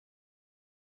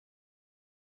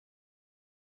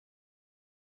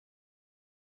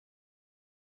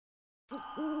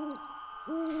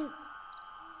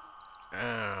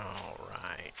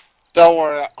Alright. Don't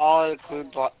worry, I'll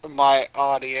include my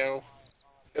audio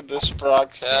in this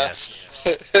broadcast.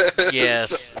 Yes.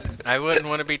 Yes. I wouldn't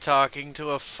want to be talking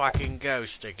to a fucking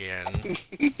ghost again.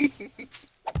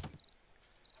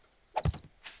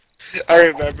 I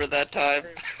remember that time.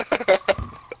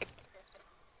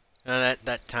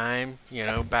 That time, you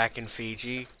know, back in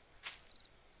Fiji.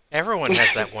 Everyone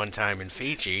has that one time in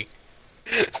Fiji.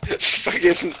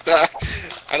 Fucking,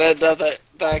 I didn't know that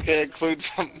I could include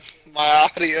my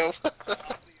audio.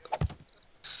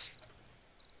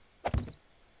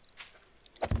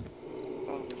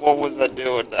 What was I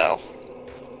doing now?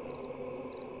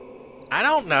 I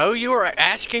don't know. You were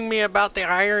asking me about the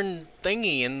iron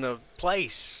thingy in the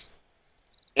place.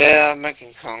 Yeah, I'm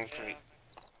making concrete.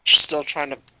 Still trying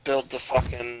to build the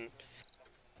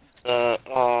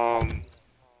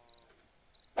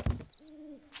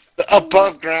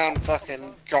above ground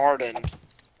fucking garden.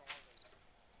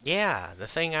 Yeah, the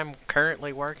thing I'm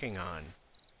currently working on.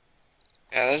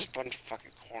 Yeah, there's a bunch of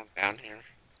fucking corn down here.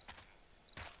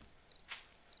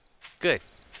 Good.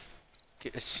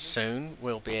 Soon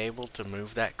we'll be able to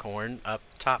move that corn up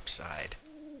topside.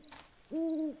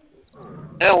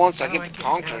 Yeah, once I How do get I the get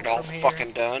concrete out all from here?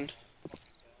 fucking done. Here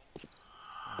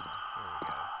we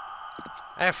go.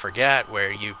 I forgot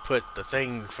where you put the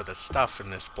thing for the stuff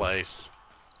in this place.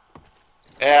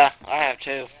 Yeah, I have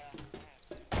too.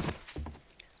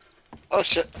 Oh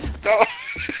shit. Go!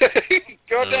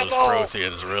 Go down Those the hole!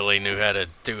 Protheans really knew how to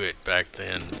do it back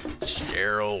then.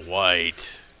 Sterile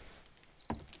white.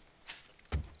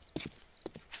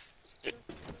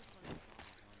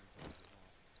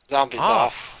 Zombies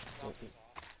off. Off.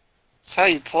 That's how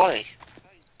you play.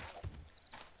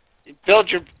 You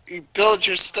build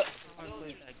your stuff.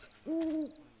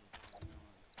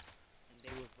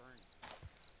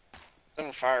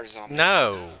 Don't fire zombies.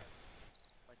 No.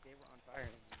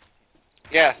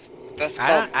 Yeah, that's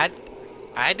called.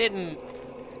 I didn't.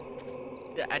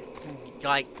 I,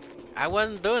 like, I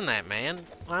wasn't doing that, man.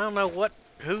 I don't know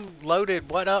who loaded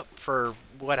what up for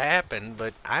what happened,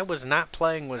 but I was not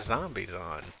playing with zombies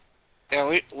on.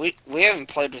 Yeah, we haven't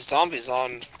played with zombies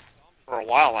on for a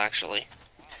while actually.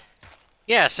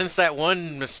 Yeah, since that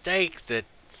one mistake that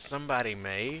somebody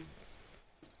made.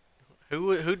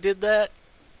 Who did that?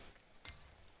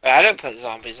 I didn't put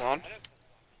zombies on.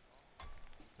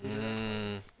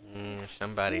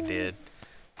 Somebody did.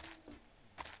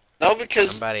 No,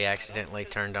 because Somebody accidentally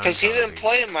turned on he didn't zombies.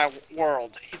 play in my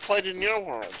world. He played in your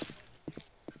world.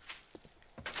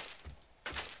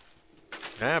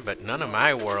 Yeah, but none of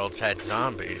my worlds had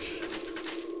zombies.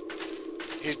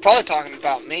 He's probably talking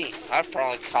about me. I've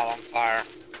probably caught on fire.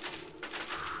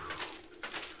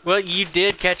 Well, you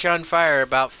did catch on fire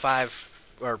about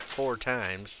 5 or 4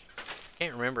 times.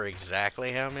 Can't remember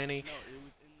exactly how many.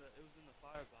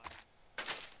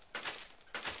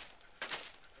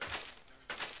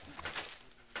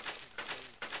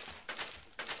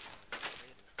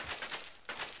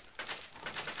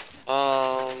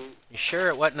 Um, You sure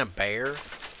it wasn't a bear?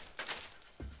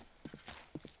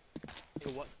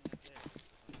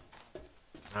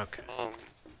 Okay. um,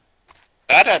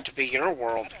 that had to be your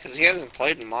world because he hasn't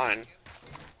played in mine.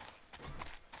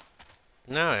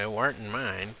 No, it weren't in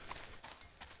mine.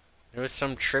 It was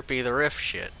some Trippy the Riff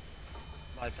shit.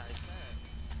 Like I said,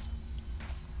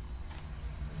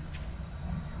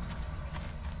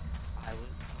 I was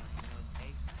trying to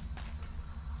take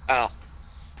Oh,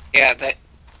 yeah, they,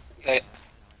 not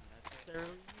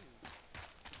necessarily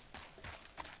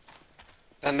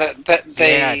you. and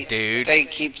Yeah, dude. they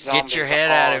keep zombies Get your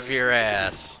head out on. of your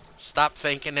ass. Stop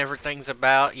thinking everything's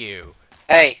about you.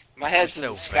 Hey, my You're head's in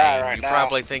so the sky vain. right You now.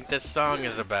 probably think this song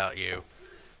is about you.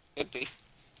 Could be.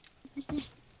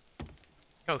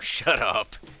 Oh, shut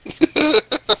up.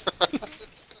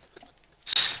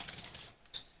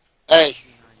 Hey,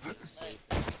 Behind you,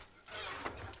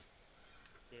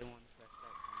 day one press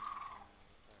that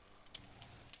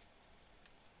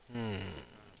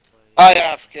oh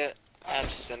yeah, I forget. I have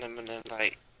to send him an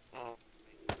invite.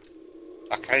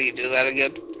 Fuck, how do you do that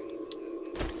again?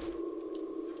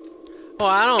 Well,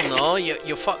 I don't know.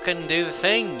 You fucking do the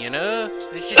thing, you know?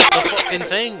 It's just the fucking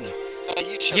thing.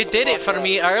 Shut You the did it fuck for up.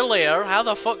 me earlier. How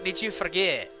the fuck did you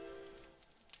forget?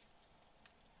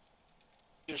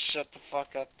 You shut the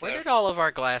fuck up Where there. did all of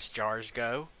our glass jars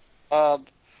go? Oh,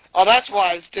 that's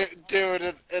why I was doing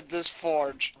it in this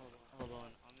forge. hold on,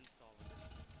 I'm installing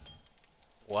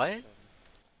What? it.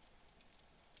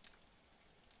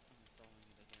 I'm installing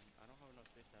it again. I don't have enough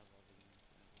space to have all the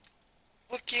games.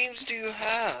 What games do you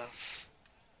have?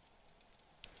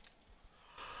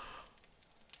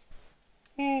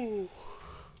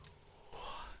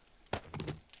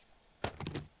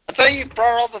 you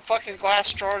brought all the fucking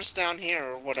glass jars down here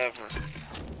or whatever?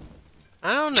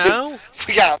 I don't know.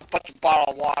 We got a bunch of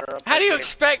bottled water up How do in you here.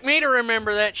 expect me to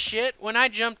remember that shit when I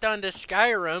jumped onto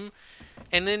Skyrim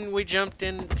and then we jumped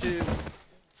into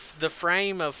the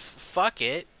frame of fuck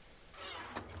it?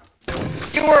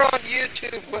 You were on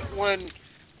YouTube when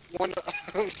when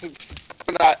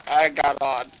I got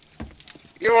on.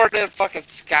 You weren't in fucking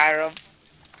Skyrim,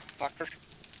 fucker.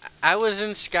 I was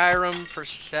in Skyrim for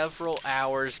several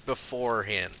hours before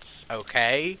hence,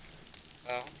 okay?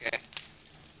 Oh, okay.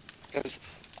 Because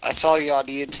I saw you on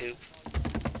YouTube.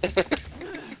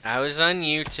 I was on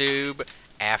YouTube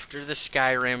after the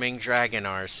Skyrimming Dragon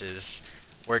Arses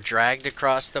were dragged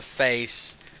across the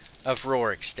face of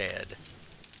Rorikstead.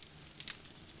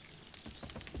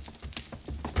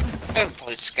 I haven't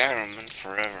played Skyrim in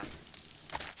forever.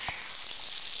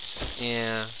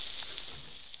 Yeah.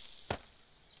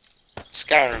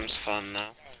 Skyrim's fun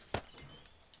though.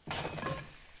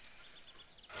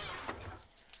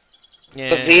 Yeah.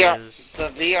 The VR, it is. the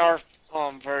VR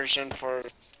version for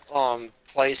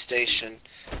PlayStation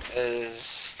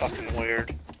is fucking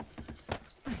weird.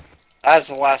 That's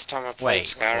the last time I played Wait,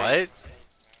 Skyrim. what?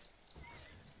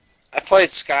 I played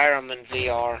Skyrim in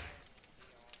VR.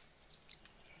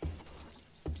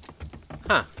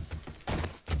 Huh.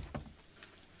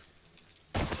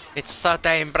 It's so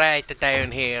damn bright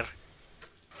down here.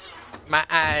 My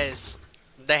eyes,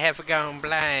 they have gone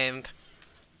blind.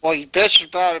 Well, you bitched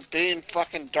about it being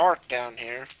fucking dark down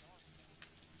here.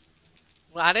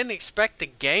 Well, I didn't expect the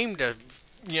game to,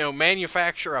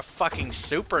 manufacture a fucking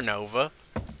supernova.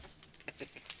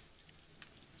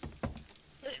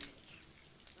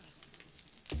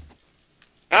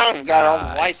 I don't got all the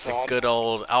It's lights the on. good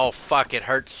old, oh fuck, it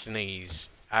hurts sneeze.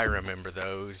 I remember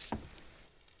those.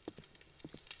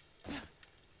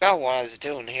 Got what I was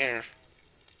doing here.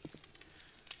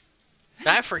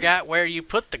 I forgot where you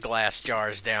put the glass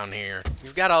jars down here.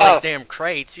 You've got all Oh. these damn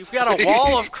crates. You've got a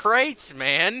wall of crates,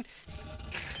 man.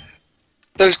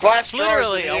 There's glass jars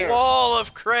Literally in here. a wall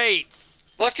of crates.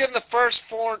 Look in the first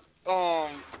furnace.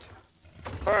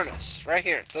 Right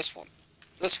here. This one.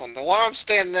 This one. The one I'm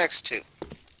standing next to.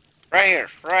 Right here.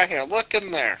 Right here. Look in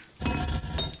there.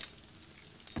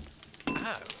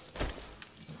 Oh.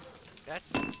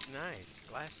 That's nice.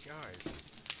 Glass jars.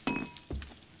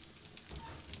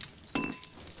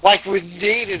 Like we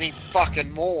need any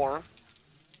fucking more.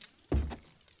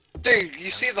 Dude,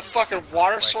 you see the fucking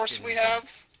water source we have?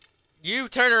 You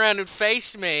turn around and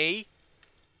face me.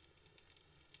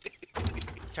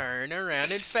 Turn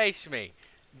around and face me.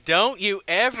 Don't you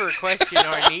ever question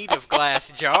our need of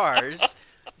glass jars.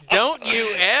 Don't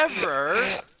you ever.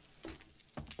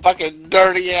 Fucking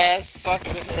dirty ass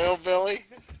fucking hillbilly.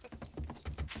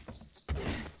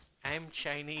 I'm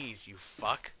Chinese, you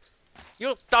fuck.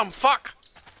 You dumb fuck.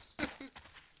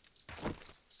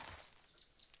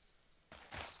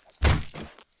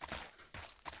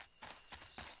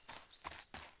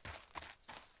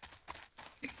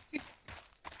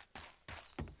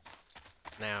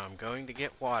 Now I'm going to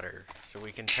get water so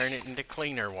we can turn it into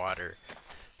cleaner water.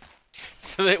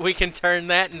 So that we can turn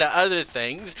that into other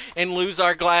things and lose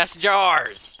our glass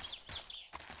jars.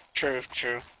 True,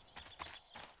 true.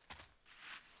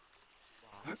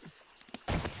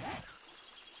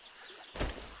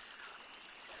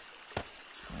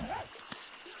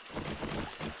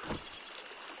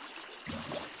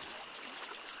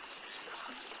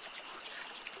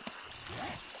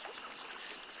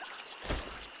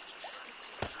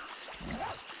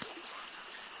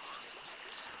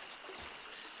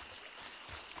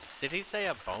 Did he say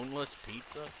a boneless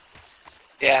pizza?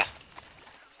 Yeah.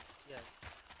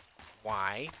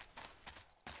 Why?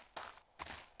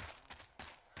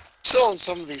 Still in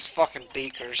some of these fucking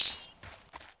beakers.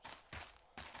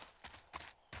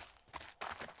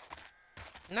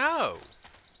 No.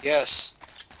 Yes.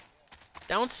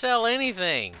 Don't sell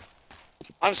anything.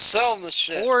 I'm selling this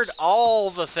shit. Hoard all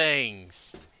the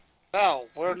things. No,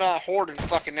 we're not hoarding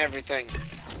fucking everything.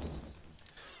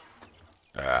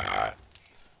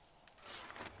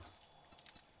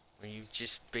 Will you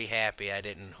just be happy I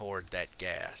didn't hoard that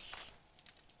gas?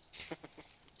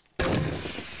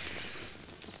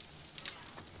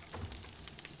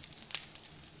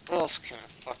 What else can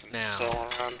I fucking Now, sell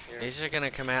around here? These are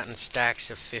gonna come out in stacks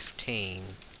of 15.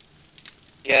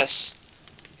 Yes.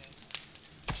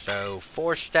 So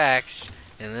 4 stacks,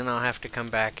 and then I'll have to come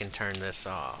back and turn this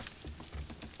off.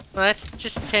 Well, that's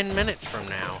just 10 minutes from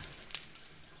now.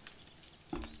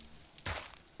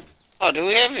 Oh, do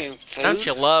we have any food? Don't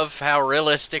you love how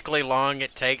realistically long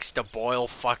it takes to boil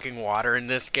fucking water in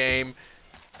this game?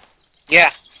 Yeah.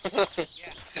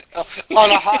 on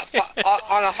a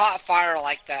hot fire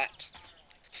like that.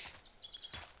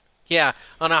 Yeah,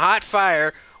 on a hot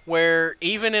fire where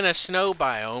even in a snow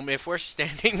biome, if we're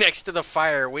standing next to the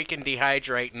fire, we can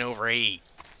dehydrate and overheat.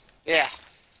 Yeah.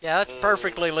 Yeah, that's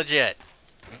perfectly legit.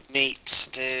 Meat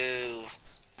stew.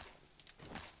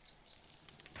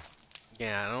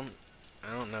 Yeah,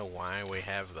 I don't know why we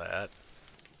have that.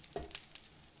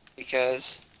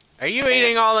 Because... Are you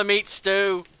eating all the meat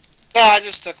stew? No, I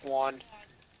just took one.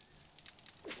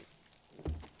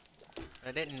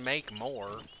 I didn't make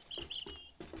more.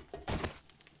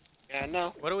 Yeah,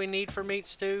 no. What do we need for meat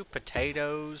stew?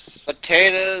 Potatoes.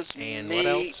 Potatoes, And meat, what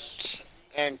else?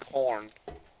 and corn.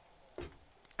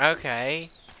 Okay.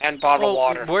 And bottled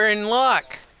water. We're in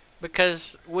luck.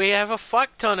 Because we have a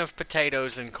fuck ton of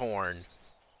potatoes and corn.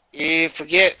 You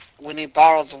forget we need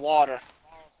bottles of water.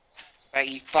 That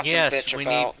you fucking bitch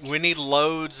about. we need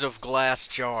loads of glass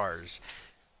jars.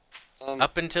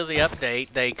 Up until the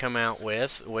update they come out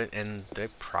with, and they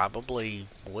probably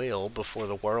will before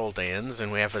the world ends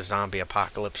and we have a zombie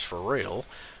apocalypse for real.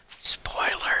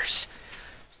 Spoilers.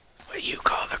 What you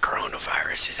call the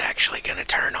coronavirus is actually going to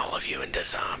turn all of you into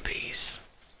zombies.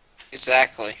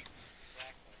 Exactly.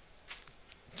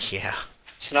 Yeah.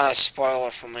 It's not a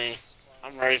spoiler for me.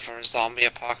 I'm ready for a zombie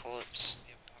apocalypse.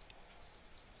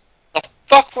 The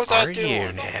fuck was I doing? Are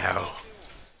you now?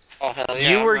 Oh hell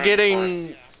yeah!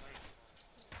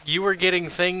 You were getting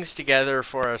things together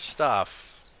for a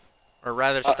stuff, or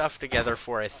rather stuff together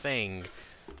for a thing.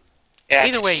 Yeah,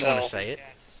 either way you want to say it.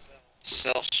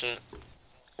 Sell shit.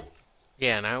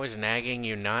 Yeah, and I was nagging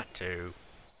you not to.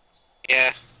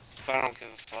 Yeah, but I don't give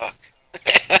a fuck.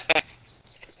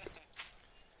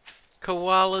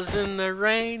 Koalas in the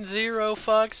rain, 0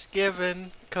 fucks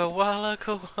given. Koala,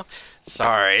 koala.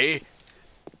 Sorry.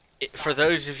 For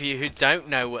those of you who don't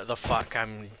know what the fuck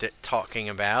I'm talking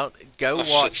about, go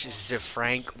watch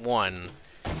Zefrank 1.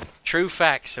 True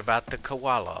facts about the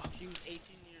koala. She was 18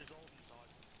 years old and saw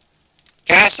it.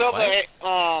 Can I sell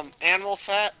the animal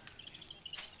fat?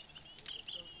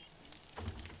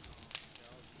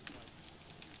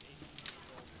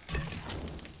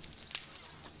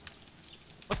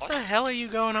 What the hell are you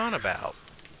going on about?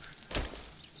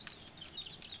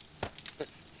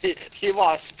 He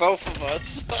lost both of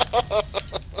us.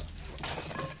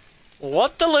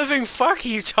 What the living fuck are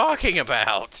you talking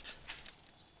about?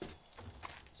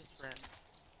 Just friend.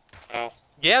 Oh.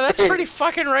 Yeah, that's pretty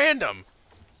fucking random.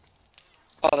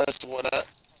 Oh, there's wood at.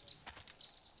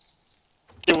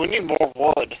 Dude, we need more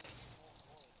wood.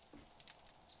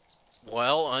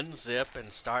 Well, unzip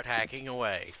and start hacking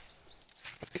away.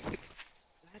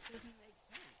 That doesn't make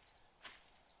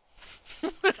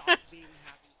sense. Stop being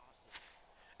having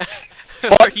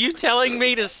autism. Are you telling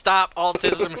me to stop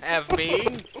autism have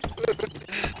being?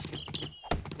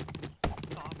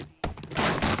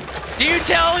 Do you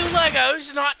tell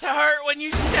Legos not to hurt when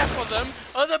you step on them,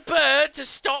 or the bird to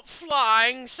stop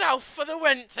flying south for the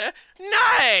winter?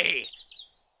 Nay!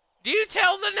 Do you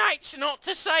tell the knights not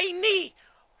to say knee?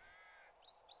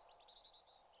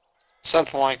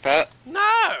 Something like that.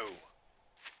 No!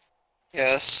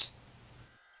 Yes.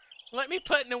 Let me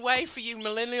put it away for you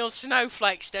millennial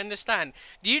snowflakes to understand.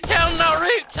 Do you tell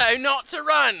Naruto not to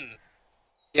run?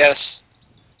 Yes.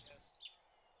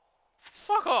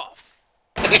 Fuck off.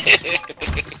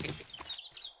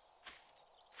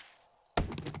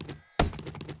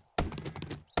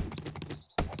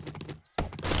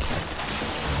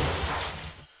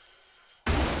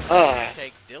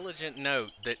 Take diligent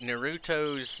note that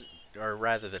Naruto's, or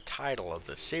rather the title of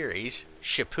the series,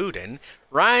 Shippuden,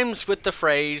 rhymes with the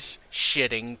phrase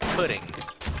shitting pudding.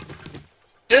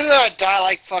 Didn't I die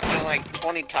like fucking like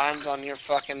 20 times on your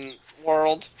fucking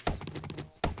world?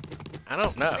 I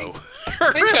don't know.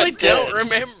 I really don't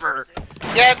remember.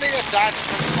 Yeah, I think I died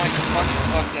from like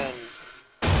fucking.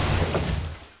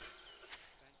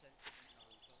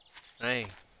 Hey,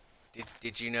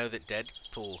 did you know that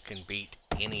Deadpool can beat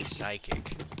any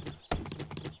psychic?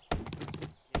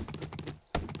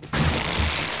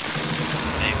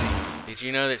 Maybe. Did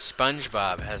you know that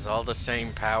SpongeBob has all the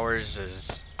same powers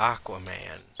as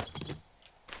Aquaman?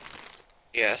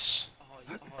 Yes.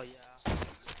 Oh yeah.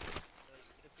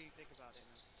 If you think about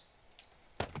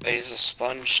it. He's a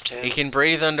sponge too. He can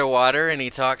breathe underwater and he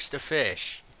talks to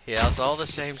fish. He has all the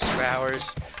same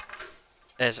powers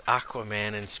as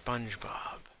Aquaman and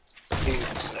SpongeBob.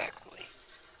 Exactly.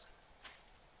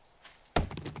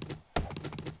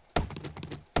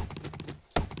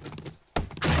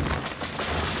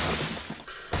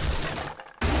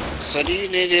 So do you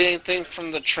need anything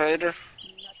from the trader?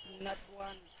 Not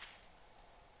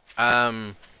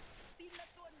one.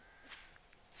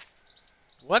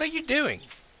 What are you doing?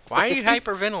 Why are you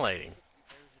hyperventilating?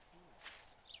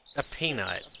 A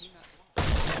peanut.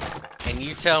 And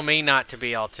you tell me not to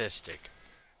be autistic.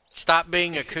 Stop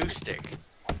being acoustic.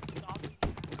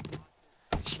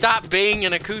 Stop being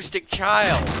an acoustic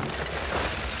child.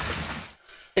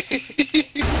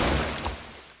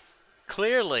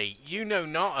 Clearly, you know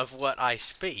not of what I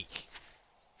speak.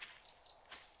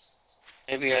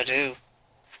 Maybe I do.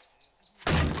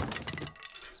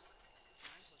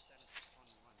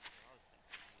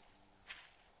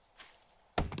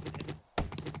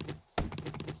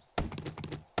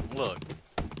 Look,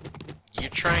 you're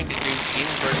trying to do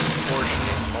inverse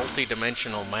proportionate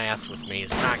multi-dimensional math with me.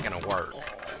 It's not gonna work.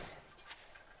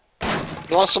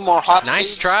 You want some more hot Nice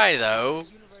seeds? try, though.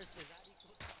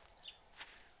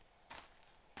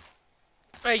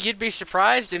 Well, you'd be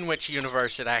surprised in which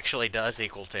universe it actually does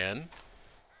equal 10.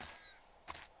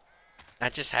 I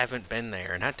just haven't been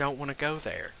there, and I don't want to go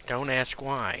there. Don't ask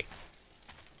why.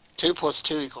 2 plus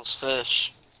 2 equals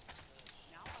fish.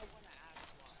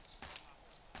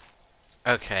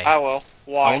 Okay. I will.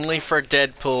 Why? Only for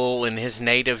Deadpool in his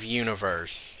native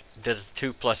universe does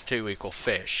 2 plus 2 equal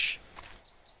fish.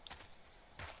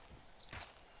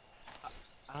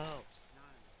 Oh,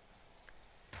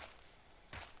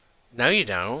 No, you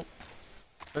don't.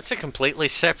 That's a completely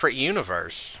separate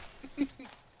universe. yeah,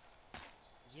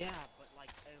 but like,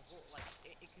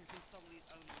 it contains somebody's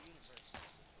own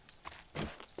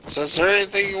universe. So is there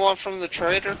anything you want from the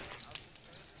trader?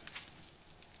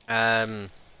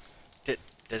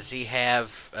 Does he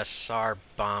have a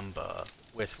Sarbamba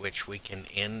with which we can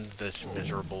end this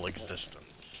miserable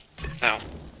existence? No.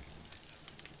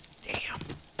 Damn.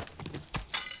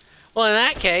 Well, in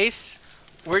that case,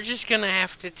 we're just gonna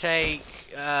have to take,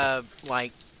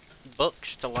 like,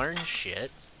 books to learn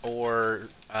shit, or,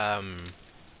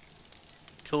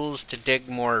 tools to dig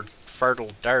more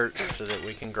fertile dirt so that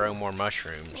we can grow more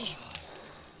mushrooms.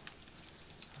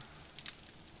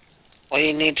 Well,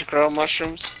 you need to grow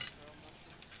mushrooms?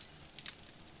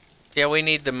 Yeah, we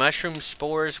need the mushroom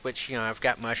spores, which, you know, I've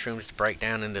got mushrooms to break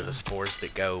down into the spores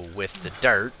that go with the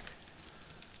dirt.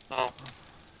 Oh.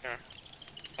 Here.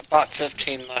 I bought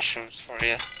 15 mushrooms for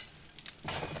you.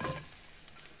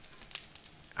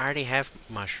 I already have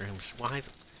mushrooms. Why?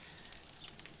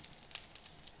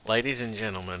 Ladies and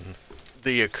gentlemen,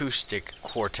 the acoustic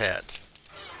quartet.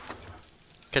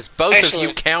 Because both of you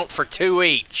Actually- count for 2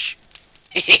 each.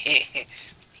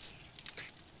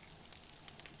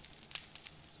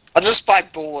 I'll just buy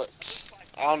bullets.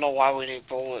 I don't know why we need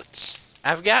bullets.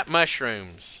 I've got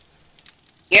mushrooms.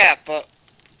 Yeah, but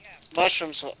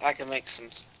mushrooms I can make some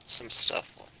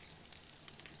stuff with.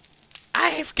 I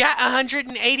have got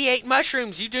 188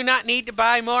 mushrooms. You do not need to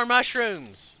buy more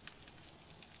mushrooms.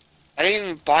 I didn't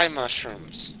even buy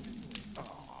mushrooms.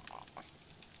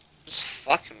 Just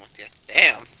fucking with you.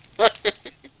 Damn.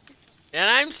 And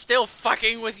I'm still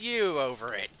fucking with you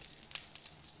over it.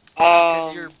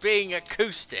 Because you're Um, being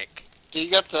acoustic. do you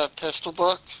got the pistol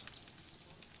book?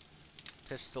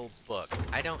 Pistol book.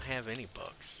 I don't have any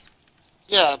books.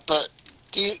 Yeah, but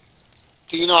do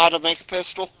you know how to make a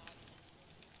pistol?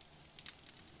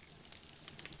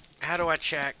 How do I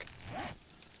check?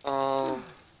 I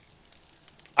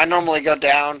normally go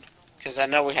down because I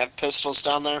know we have pistols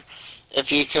down there. If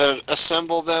you could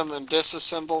assemble them and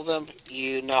disassemble them,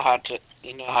 you know how to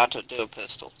do a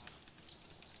pistol.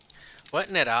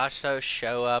 Wouldn't it also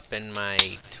show up in my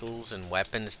tools and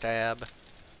weapons tab?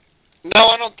 No,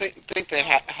 I don't think they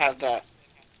have that.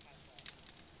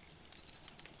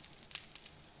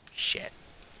 Shit.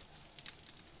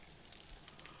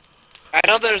 I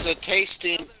know there's a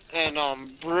tasting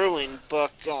and brewing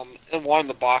book in one of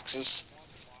the boxes.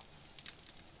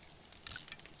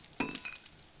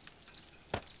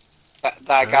 That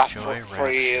I got Joy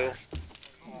for you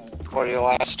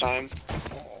last time.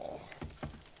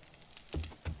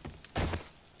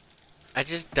 I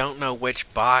just don't know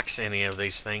which box any of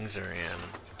these things are in.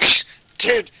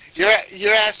 Dude,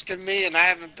 you're asking me, and I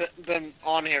haven't been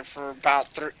on here for about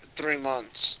 3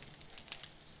 months.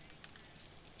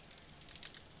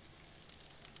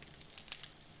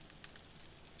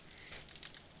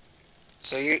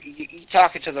 So you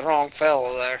talking to the wrong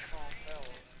fellow there.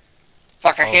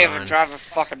 Fuck, I Hold can't on. even drive a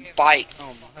fucking bike.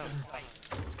 Oh my god.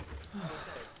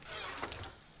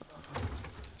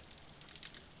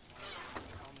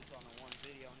 Comments on a one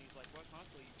video and he's like, what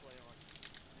console you play on?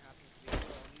 And it happens to be a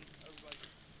girl and everybody's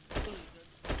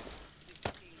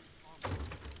 16 comments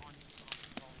on his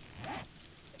console.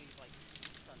 And he's like,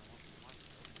 trying to launch my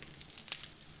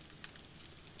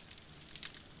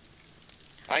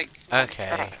Bike.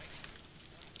 Okay.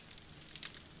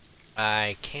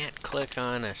 I can't click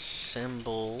on a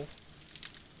symbol.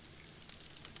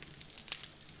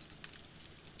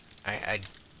 I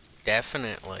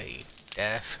definitely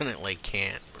definitely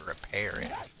can't repair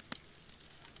it.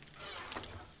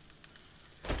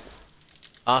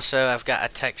 Also, I've got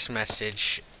a text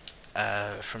message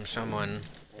from someone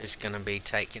who's gonna be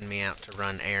taking me out to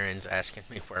run errands, asking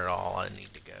me where all I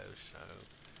need to go. So,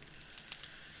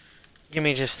 give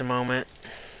me just a moment.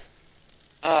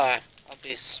 I'll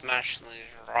be smashing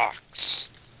these rocks.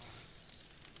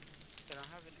 Can I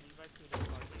have an invite to the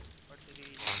party?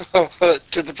 Or to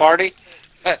the To the party?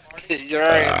 party? You're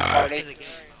already in the To party. the game.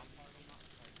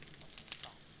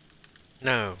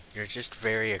 No, you're just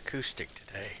very acoustic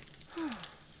today.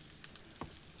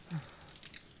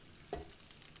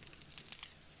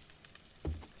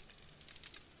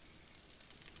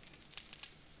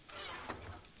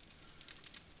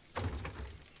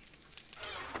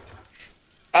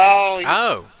 Oh,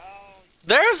 Oh,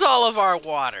 there's all of our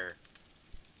water.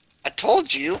 I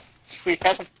told you. We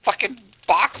had a fucking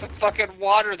box of fucking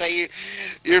water that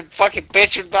you're fucking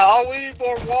bitching about. Oh, we need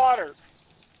more water.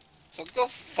 So go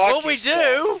fuck Well, we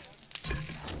yourself. do.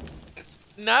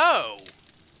 No.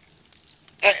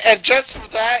 And just for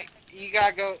that, you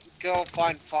gotta go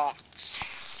find Fox.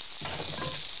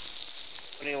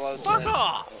 When he loads Fuck in.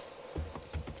 off.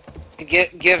 And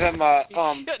give him a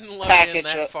You shouldn't load in package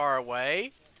that of. far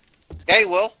away. Yeah, he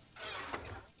will.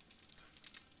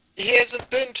 He hasn't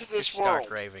been to You this start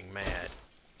world. raving mad.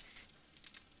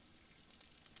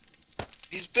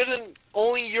 He's been in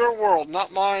only your world,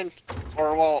 not mine.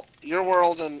 Or, well, your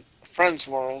world and friends'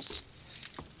 worlds.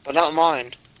 But not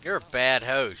mine. You're a bad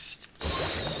host.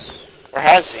 Or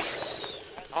has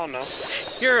he? I don't know.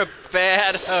 You're a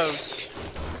bad host.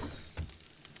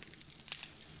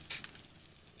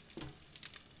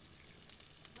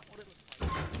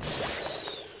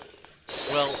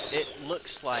 Well, it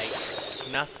looks like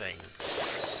nothing.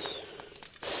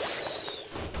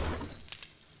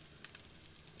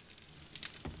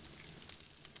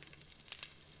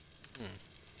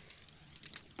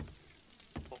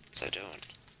 What was I doing?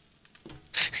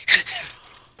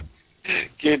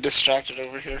 Getting distracted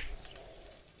over here.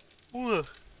 Ooh.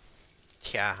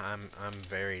 Yeah, I'm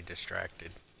very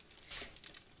distracted.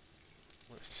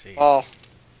 Let's see. Well,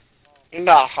 you're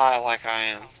not high like I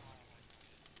am.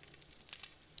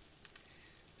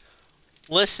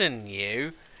 Listen,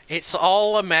 you. It's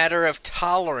all a matter of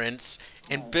tolerance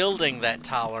and building that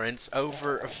tolerance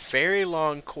over a very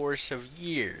long course of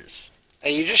years.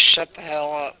 Hey, you just shut the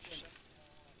hell up.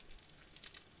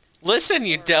 Listen,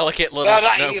 you delicate little No,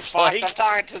 not you, Fox. snowflake. I'm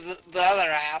talking to the other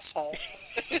asshole.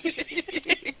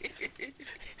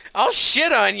 I'll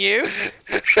shit on you.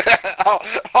 oh,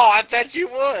 I bet you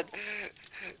would.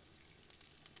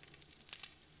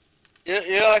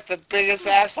 You're like the biggest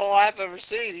asshole I've ever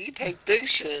seen. You take big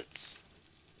shits.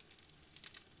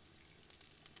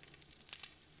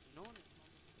 No one is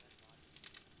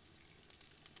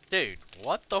Dude,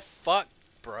 what the fuck,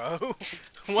 bro?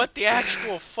 What the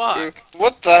actual fuck?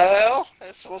 What the hell?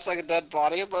 It smells like a dead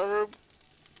body in my room.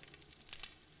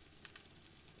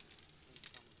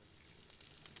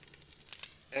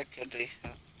 It could be.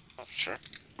 I'm sure.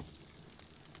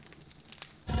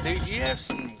 Dude, you have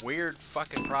some weird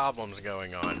fucking problems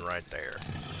going on right there.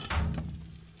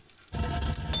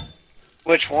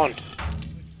 Which one?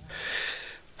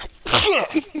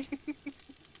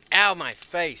 Ow, my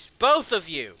face. Both of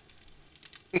you.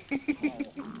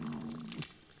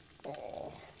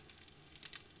 Oh.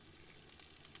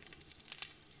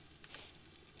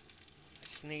 I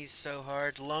sneezed so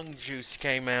hard, lung juice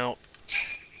came out.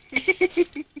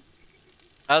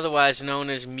 Otherwise known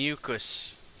as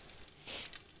mucus.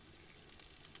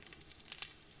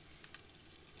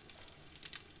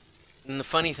 And the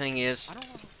funny thing is, I don't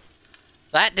want to.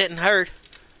 that didn't hurt.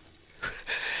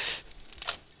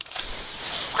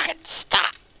 Fucking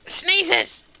stop.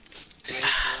 Sneezes.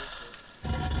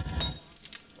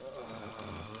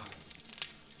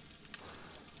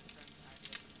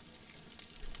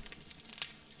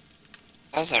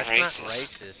 How's that That's racist? not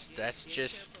racist. That's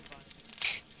just...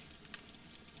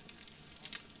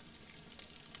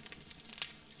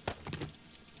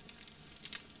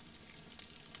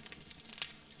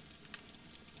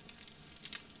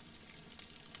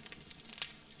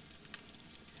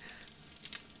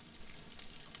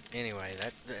 Anyway,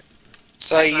 that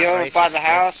So that's you not over by racist, the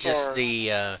house, that's just or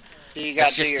the do you that's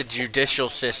got to do just your? the judicial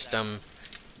system,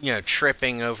 you know,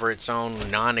 tripping over its own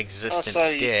non-existent Oh, so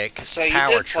you- dick, So you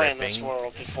power did play in this tripping.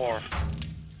 world before.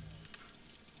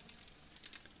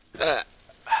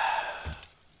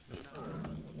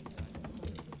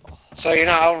 So you're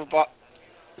not over by.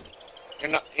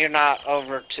 You're not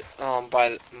over to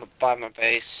by my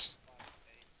base.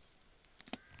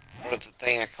 Or the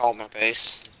thing I call my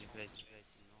base.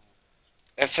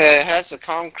 If it has a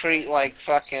concrete, like,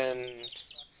 fucking...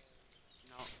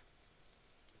 No.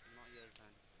 This is not your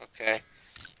turn. Okay.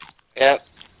 Yep.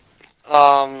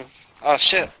 Oh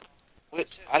shit.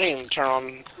 What? I didn't even turn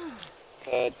on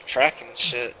the tracking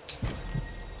shit.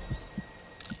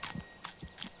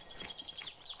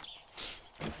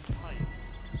 Why?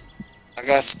 I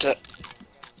guess to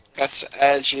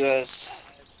add you as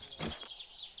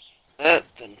that,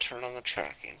 then turn on the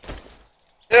tracking.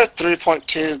 They're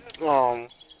 3.2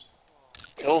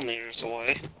 kilometers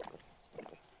away.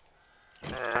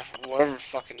 Or whatever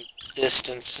fucking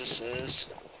distance this is.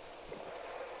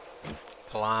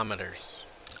 Kilometers.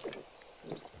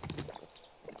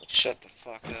 Shut the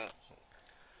fuck up.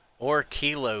 Or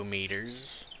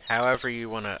kilometers. However you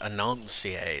want to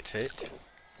enunciate it.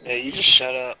 Yeah, you just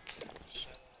shut up.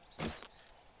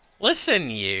 Listen,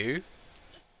 you.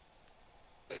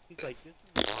 He's like, this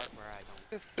is the part where I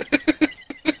don't.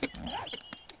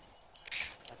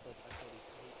 I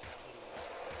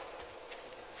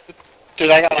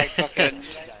Dude, I got like fucking...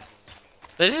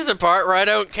 This is the part where I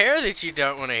don't care that you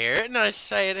don't want to hear it, and I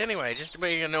say it anyway, just to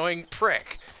be an annoying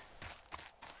prick.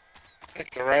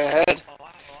 Go right ahead.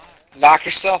 Knock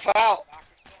yourself out.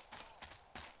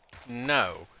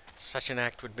 No. Such an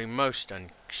act would be most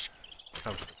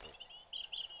uncomfortable.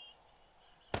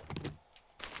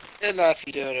 Enough,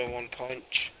 you do it in one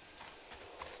punch.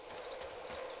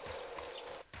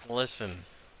 Listen.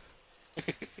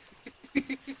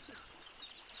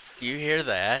 Do you hear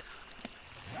that?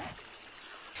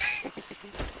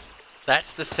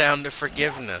 That's the sound of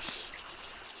forgiveness.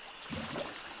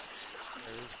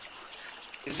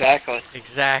 Exactly.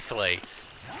 Exactly.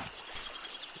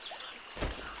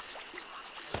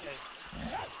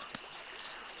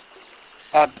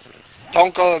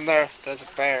 Don't go in there. There's a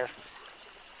bear.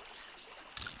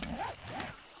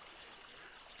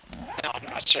 No, I'm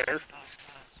not sure.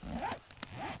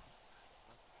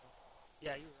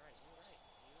 Yeah, you're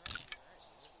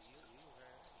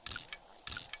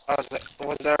right.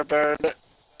 Was there a bear in it?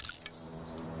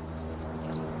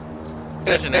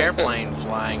 There's an airplane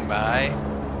flying by.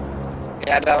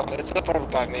 Yeah, no, it's up over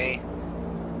by me.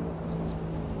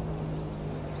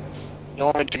 You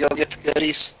want me to go get the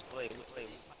goodies? Wait.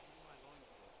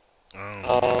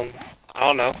 Oh. I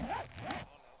don't know.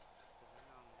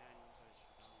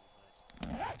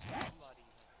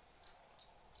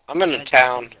 I'm in a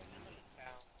town.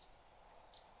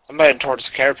 I'm headed towards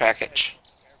the care package.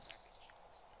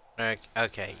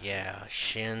 Okay, yeah.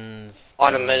 Shins.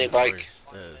 On a mini bike.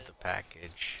 The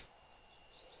package.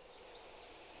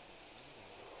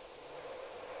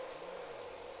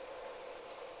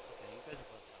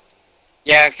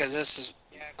 Yeah, because this is...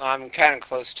 I'm kind of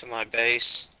close to my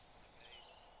base.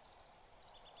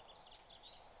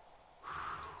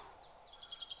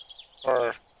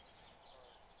 Or...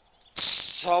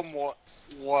 somewhat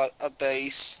a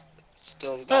base.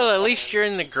 Still not Well, at least fucking- you're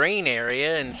in the green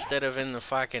area instead of in the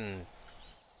fucking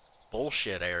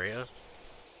bullshit area.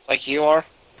 Like you are?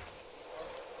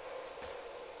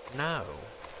 No.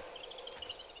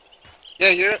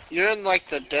 Yeah, you're in like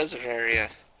the desert area.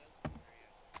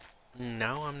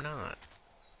 No, I'm not.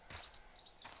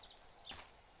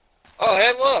 Oh,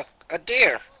 hey, look! A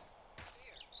deer!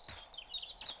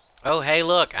 Oh, hey,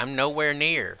 look, I'm nowhere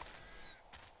near.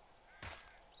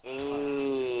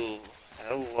 Ooh,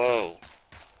 hello.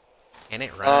 And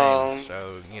it rhymes, Um,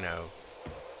 so, you know,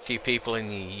 a few people in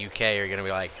the UK are gonna be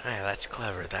like, hey, that's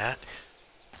clever, that.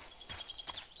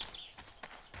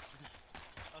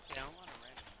 Okay, I'm on a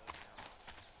random boat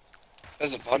now.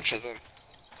 There's a bunch of them.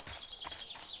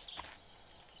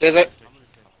 Yeah, there, I'm gonna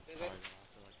take the car, though. I feel like it's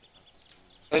not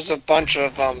something. there's a bunch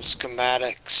of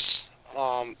schematics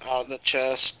out of the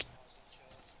chest.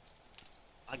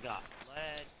 I got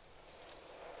lead.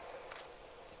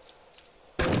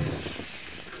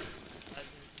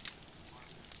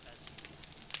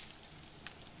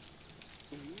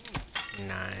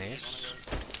 Nice.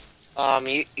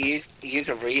 You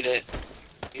can read it.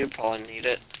 You probably need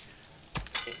it.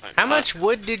 You might How not. much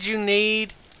wood did you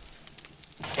need?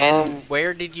 And Um,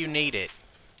 where did you need it?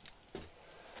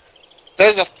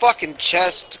 There's a fucking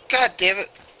chest. God damn it!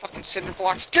 Fucking cinder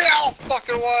blocks. Get out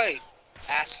fucking way,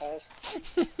 asshole.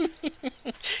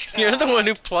 You're the one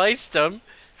who placed them.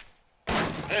 I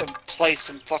didn't place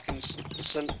some fucking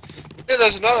Yeah,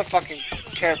 there's another fucking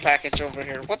care package over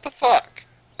here. What the fuck?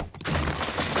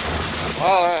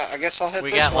 Well, I guess I'll hit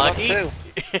We this got one lucky. up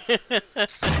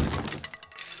too.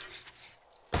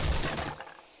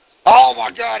 Oh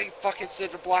my god, he fucking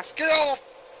cinder blocks. Get out of the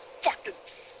fucking...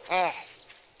 Oh,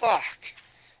 fuck.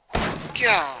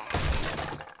 God.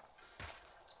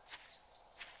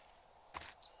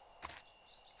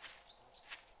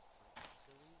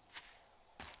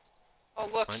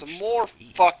 look, some Punch more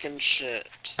Louise. fucking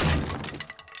shit. God.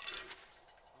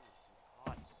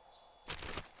 What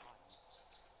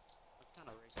kind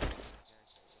of racist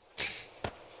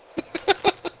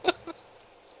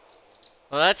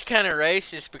Well, that's kind of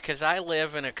racist because I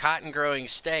live in a cotton-growing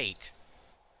state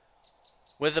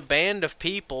with a band of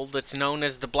people that's known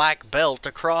as the Black Belt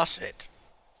across it.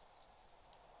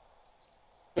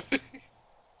 and they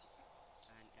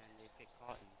pick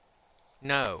cotton.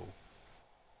 No.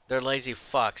 They're lazy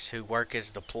fucks who work as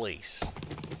the police.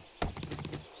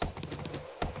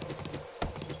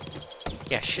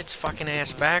 Yeah, shit's fucking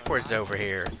ass backwards over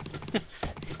here.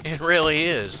 It really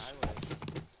is.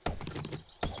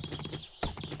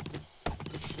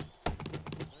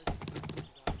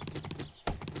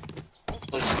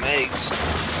 Hopefully some eggs.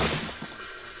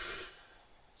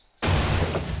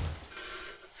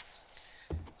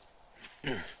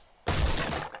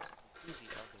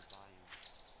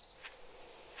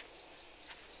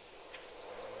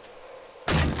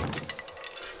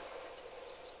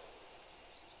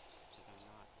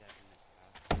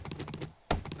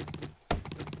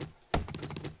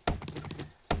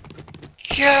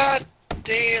 God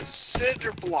damn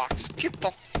cinder blocks. Get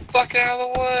the fuck out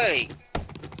of the way.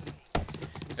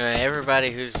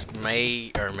 Everybody who's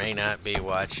may or may not be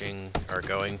watching or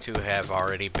going to have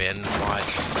already been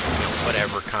watched,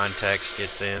 whatever context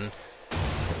it's in.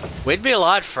 We'd be a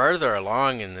lot further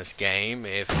along in this game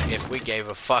if we gave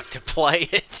a fuck to play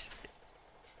it.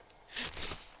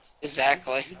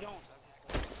 Exactly. We don't.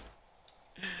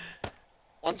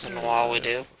 Once in a while we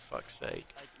do. For fuck's sake.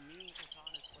 Like, me and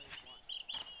Katana played once.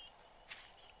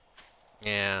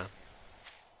 Yeah.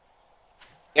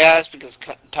 Yeah, that's because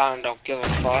Tom don't give a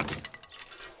fuck.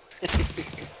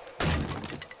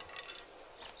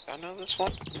 I know this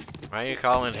one. Why are you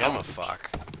calling him a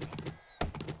fuck?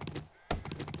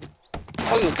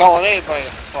 I wasn't calling anybody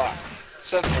a fuck.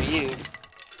 Except for you.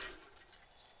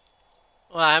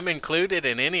 Well, I'm included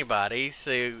in anybody,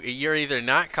 so you're either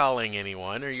not calling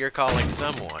anyone or you're calling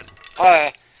someone.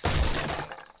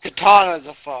 Katana's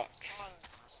a fuck.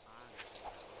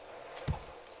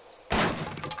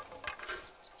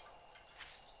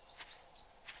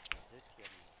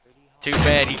 Too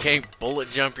bad you can't bullet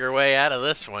jump your way out of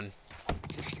this one.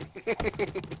 Okay.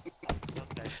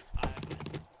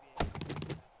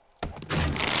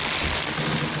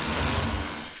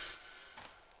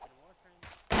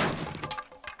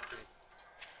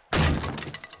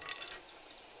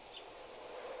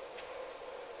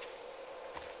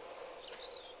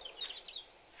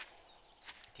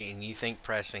 And you think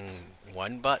pressing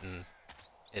one button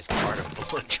is part of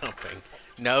bullet jumping?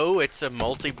 No, it's a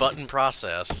multi-button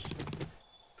process. 2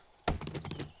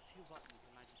 buttons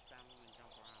and I just spam them and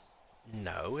jump around.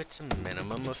 No, it's a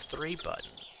minimum of 3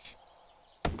 buttons.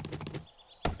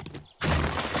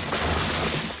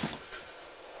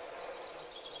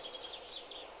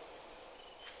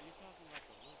 You're talking about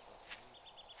the loot button.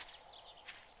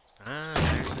 Ah,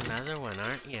 there's another one,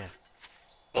 aren't you?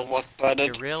 The look button.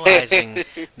 You're realizing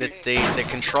that the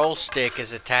control stick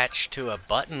is attached to a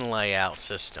button layout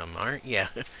system, aren't you?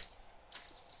 There.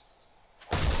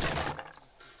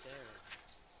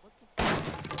 What the fuck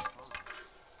is this on?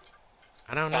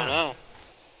 I don't I know. don't know.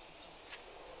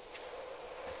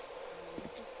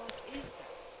 What the fuck is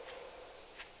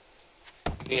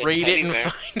that? Be a Read teddy it and bear.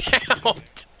 find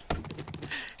out.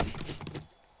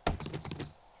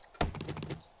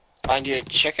 Find you a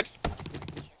chicken?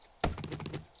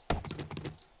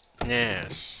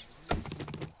 Yes.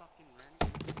 Fucking random.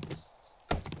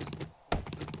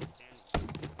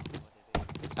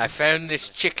 I found this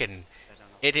chicken.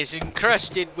 It is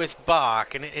encrusted with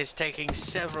bark, and it is taking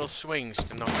several swings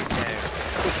to knock it down.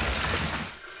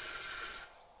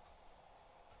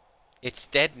 It's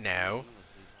dead now.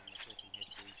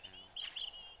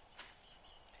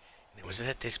 And it was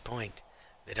at this point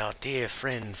that our dear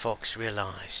friend Fox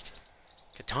realized.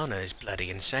 Katana is bloody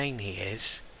insane, he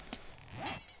is.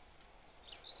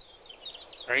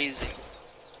 Crazy.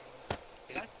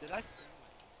 Did I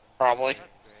Probably.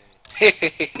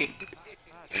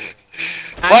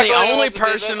 I'm Luckily, the it only wasn't me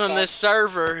person this on time. this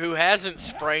server who hasn't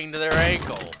sprained their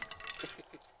ankle.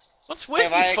 What's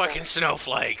with my these ankle. fucking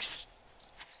snowflakes?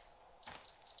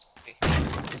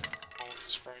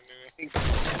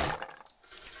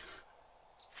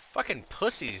 Fucking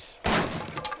pussies.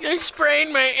 I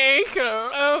sprained my ankle.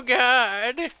 Oh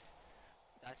god. That's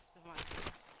my.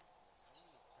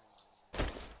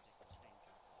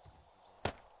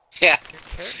 Yeah.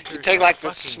 Characters You take are like the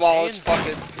fucking smallest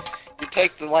pansy. fucking. You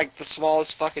take the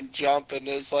smallest fucking jump, and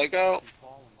it's like, oh,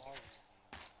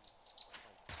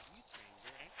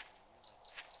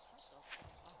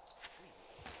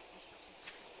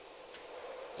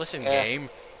 Listen, Yeah. game.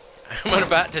 I'm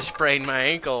about to sprain my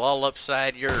ankle all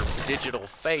upside your digital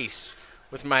face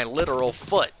with my literal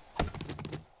foot.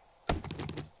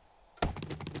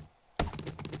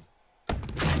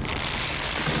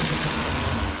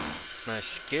 My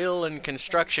skill in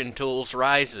construction tools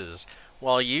rises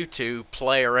while you two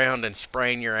play around and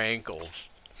sprain your ankles.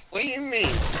 What do you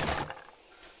mean?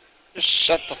 Just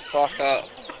shut the fuck up.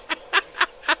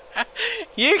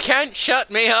 You can't shut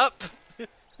me up!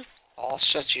 I'll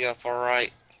shut you up,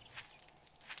 alright.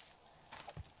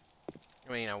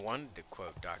 I mean, I wanted to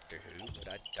quote Doctor Who, but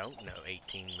I don't know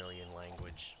 18 million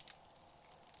language.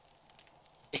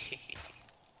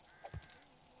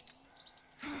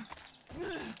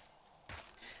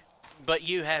 But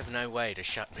you have no way to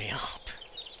shut me up.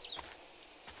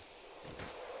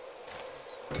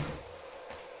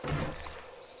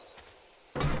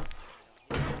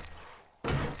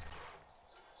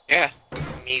 Yeah,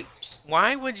 mute.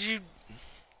 Why would you...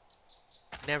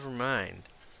 Never mind.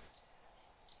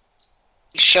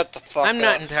 Shut the fuck up. I'm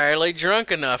not entirely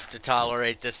drunk enough to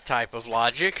tolerate this type of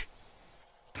logic.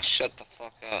 Shut the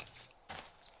fuck up.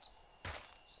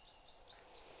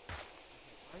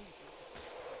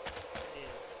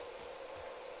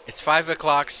 It's 5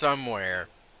 o'clock somewhere.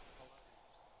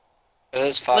 It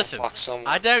is 5 Listen, o'clock somewhere.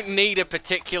 I don't need a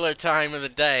particular time of the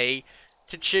day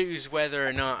to choose whether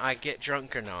or not I get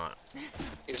drunk or not.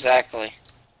 Exactly.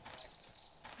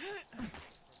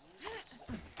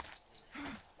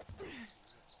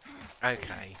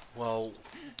 Okay, well,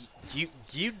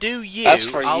 you do you, That's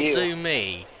for I'll you. do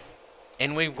me.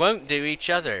 And we won't do each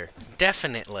other.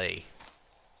 Definitely.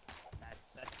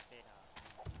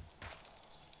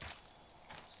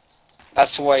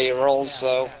 That's the way it rolls,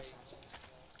 though.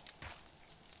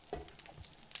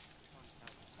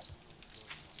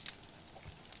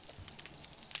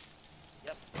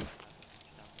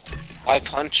 Why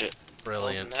punch it?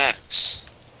 Brilliant. Next.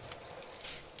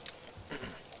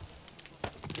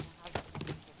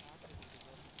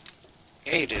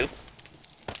 Yeah, you do.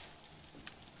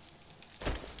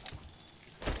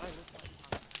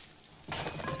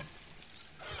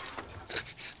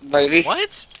 Maybe.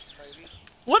 What?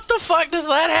 What the fuck does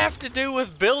that have to do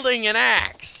with building an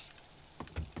axe?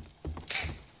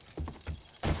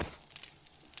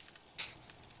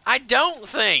 I don't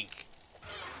think.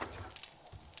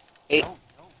 He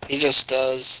just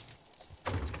does.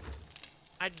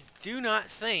 I do not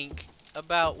think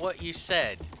about what you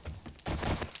said.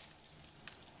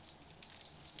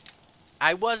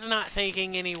 I was not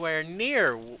thinking anywhere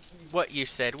near what you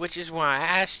said, which is why I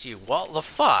asked you, what the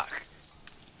fuck?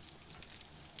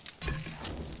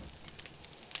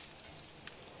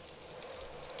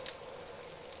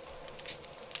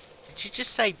 Did you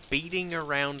just say beating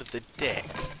around the dick?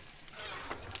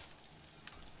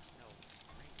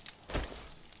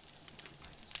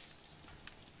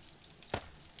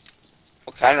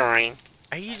 What kind of ring?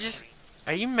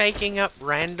 Are you making up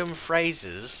random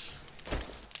phrases?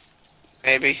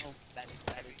 Maybe.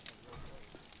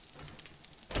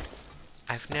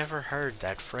 I've never heard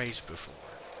that phrase before.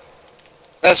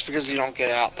 That's because you don't get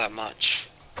out that much.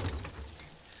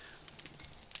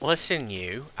 Listen,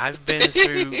 you, I've been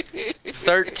through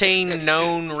 13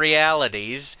 known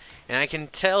realities, and I can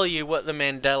tell you what the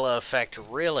Mandela effect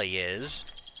really is.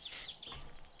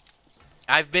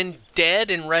 I've been dead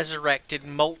and resurrected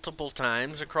multiple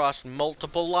times across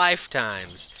multiple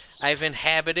lifetimes. I've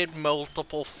inhabited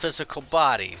multiple physical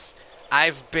bodies.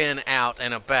 I've been out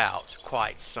and about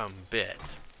quite some bit.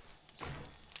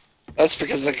 That's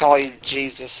because they call you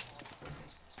Jesus.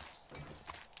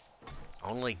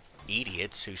 Only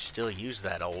idiots who still use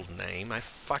that old name. I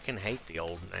fucking hate the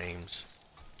old names.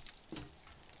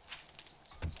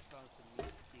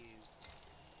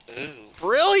 Ooh.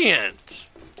 Brilliant!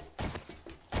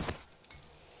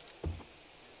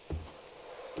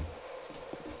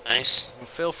 Nice.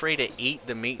 Feel free to eat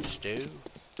the meat stew.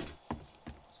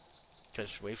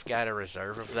 Because we've got a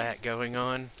reserve of that going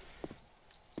on.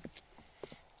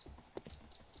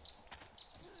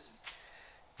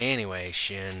 Anyway,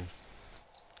 Shin.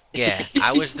 Yeah,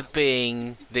 I was the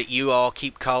being that you all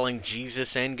keep calling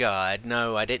Jesus and God.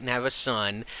 No, I didn't have a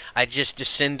son. I just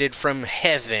descended from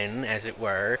heaven, as it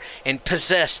were, and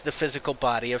possessed the physical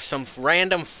body of some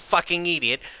random fucking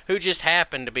idiot who just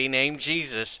happened to be named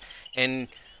Jesus, and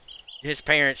his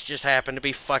parents just happened to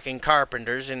be fucking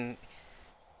carpenters and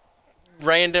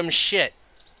random shit.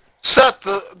 Except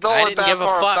the I only didn't bad give a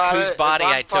part fuck about it whose is body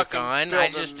I'm I took fucking on. I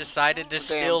building just decided to the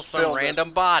steal damn some building.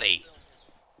 random body.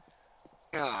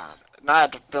 God, and I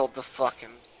had to build the fucking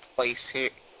place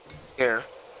here.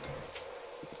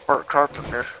 For a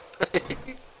carpenter.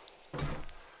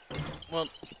 Well,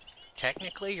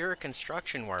 technically you're a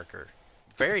construction worker.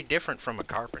 Very different from a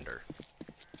carpenter.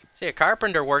 See, a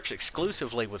carpenter works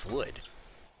exclusively with wood.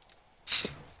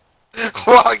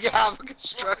 Well, yeah, I'm a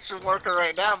construction worker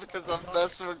right now because I'm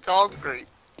messing with concrete.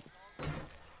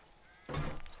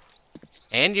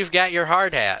 And you've got your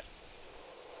hard hat.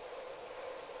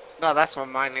 No, that's my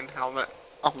mining helmet.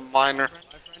 I'm a miner.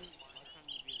 My friend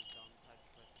would be the dumb type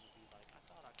of person to be like, I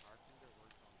thought a carpenter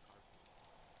worked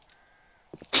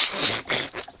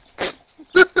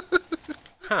on carpet.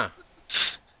 Huh.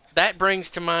 That brings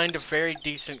to mind a very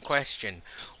decent question.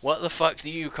 What the fuck do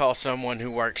you call someone who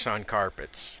works on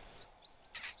carpets?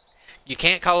 You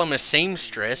can't call them a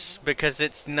seamstress because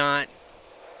it's not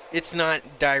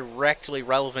directly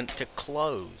relevant to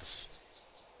clothes.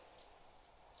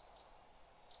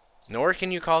 Nor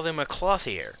can you call them a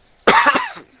clothier.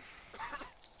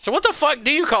 So what the fuck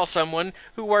do you call someone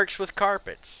who works with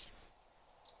carpets?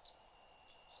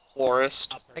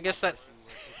 Florist. I guess that's...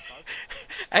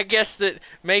 I guess that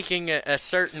making a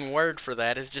certain word for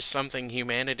that is just something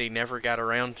humanity never got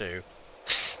around to.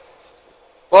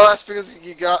 Well, that's because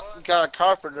you got a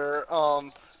carpenter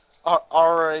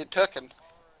already taken.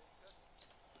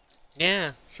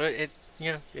 Yeah, so it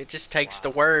just takes the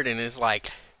word and is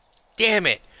like, damn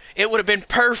it, it would have been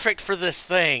perfect for this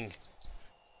thing.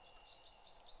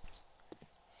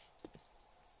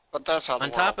 But that's how the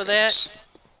On top world of that, goes.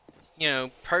 you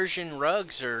know, Persian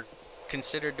rugs are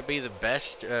considered to be the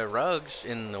best rugs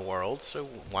in the world, so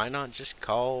why not just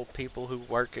call people who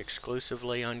work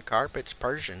exclusively on carpets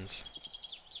Persians?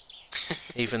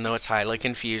 Even though it's highly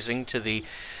confusing to the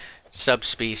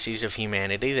subspecies of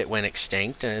humanity that went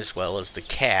extinct, as well as the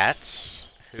cats,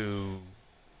 who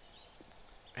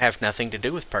have nothing to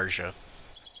do with Persia.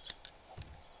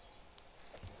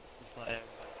 But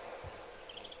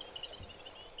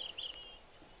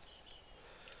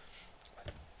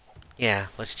Yeah,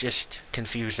 let's just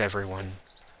confuse everyone.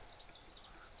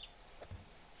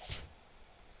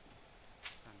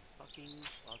 I'm fucking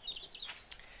fucking.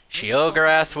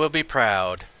 Sheogorath will be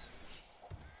proud.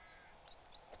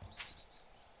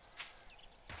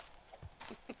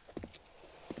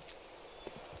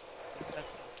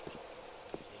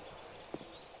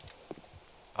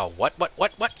 Oh, what?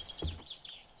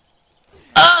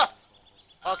 Ah!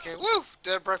 Okay, woo!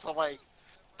 Did break my leg.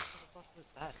 What the fuck was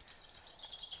that?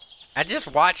 I just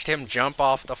watched him jump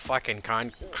off the fucking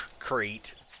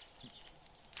concrete.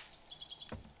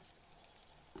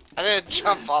 I didn't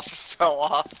jump off, it fell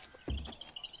off.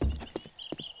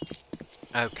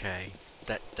 Okay,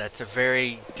 that's a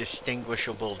very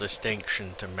distinguishable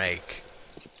distinction to make.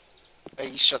 Hey,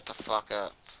 you shut the fuck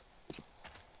up.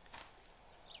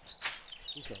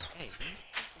 He said, hey,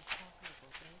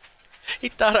 He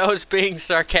thought I was being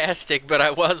sarcastic, but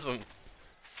I wasn't.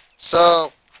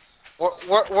 So,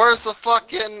 where's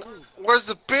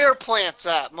the beer plants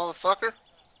at, motherfucker?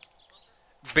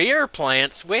 Beer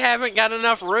plants? We haven't got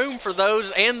enough room for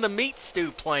those and the meat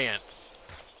stew plants.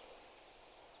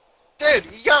 Dude,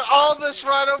 you got all this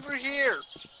right over here.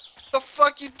 The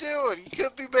fuck you doing? You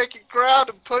could be making ground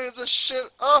and putting this shit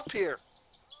up here.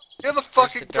 You're the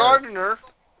fucking the dirt? gardener.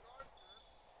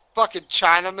 Fucking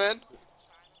Chinaman.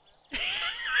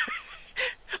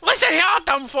 Listen here,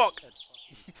 dumb fuck!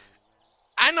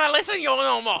 I'm not listening to you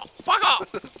no more. Fuck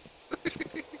off!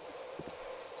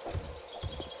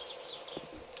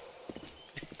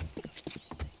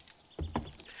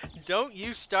 Don't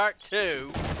you start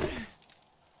too.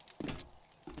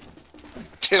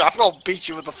 Dude, I'm gonna beat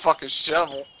you with a fucking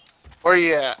shovel. Where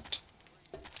you at?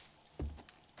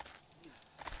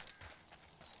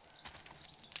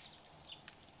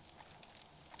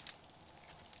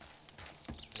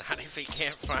 Not if he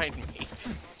can't find me.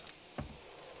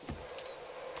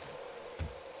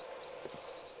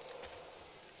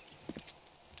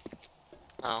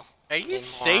 Oh. Are you Anymore.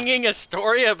 singing a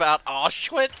story about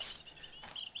Auschwitz?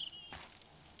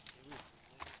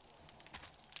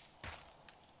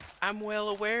 I'm well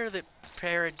aware that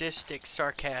parodistic,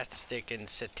 sarcastic, and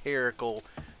satirical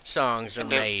songs are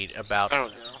made about I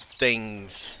don't know.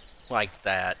 things like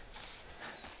that.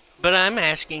 But I'm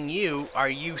asking you, are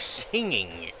you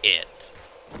singing it?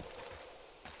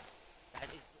 that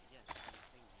is, yes, I'm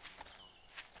singing.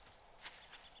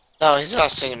 No, he's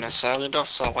not singing a song. It don't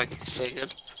sound like he's singing.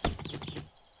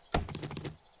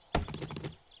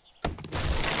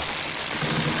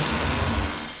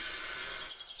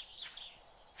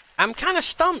 I'm kind of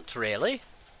stumped, really.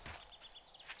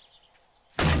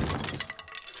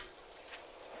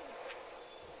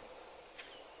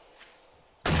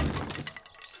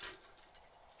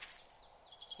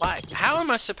 Like, how am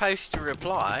I supposed to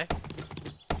reply?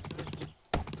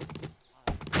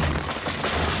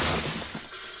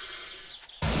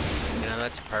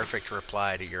 that's a perfect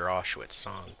reply to your Auschwitz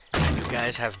song. You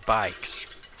guys have bikes.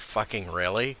 Fucking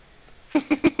really?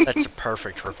 That's a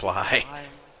perfect reply. Why am I...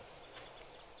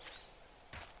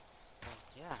 Well,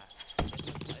 yeah. It's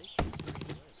a bike.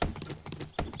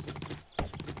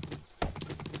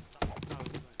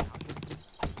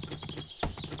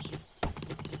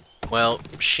 Well,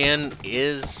 Shin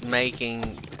is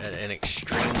making an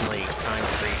extremely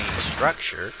concrete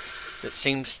structure that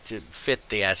seems to fit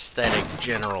the aesthetic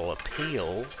general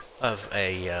appeal of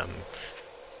a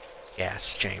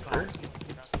gas chamber.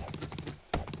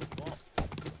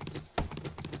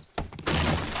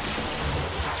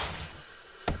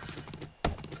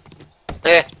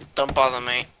 Don't bother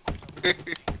me.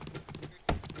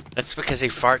 That's because he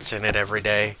farts in it every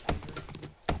day.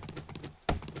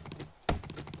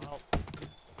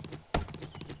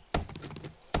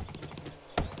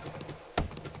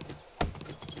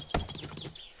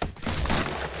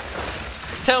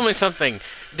 Tell me something.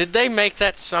 Did they make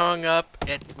that song up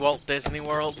at Walt Disney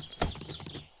World?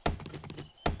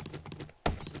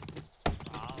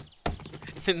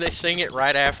 Did they sing it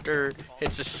right after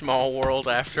It's a Small World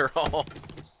After All?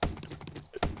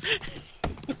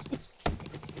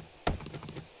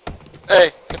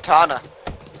 Hey, Katana.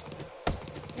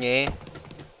 Yeah.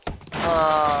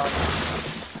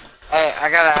 Hey, I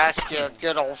gotta ask you a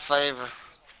good old favor.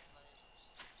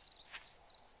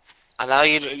 I know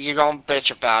you don't bitch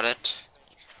about it.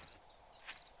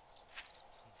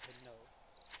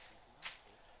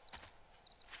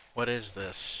 What is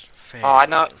this? Fan.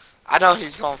 Oh, I know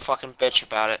he's gonna fucking bitch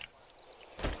about it.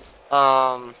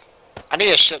 I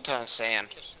need a shit ton of sand.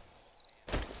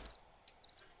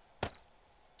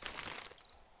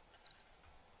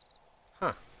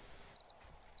 Huh.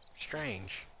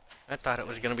 Strange. I thought it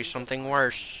was gonna be something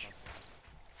worse.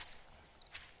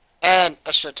 And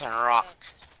a shit ton of rock.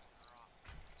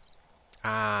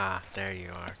 Ah, there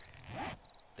you are.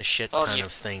 The shit Oh, ton yeah.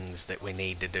 of things that we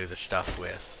need to do the stuff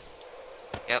with.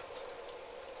 Yep.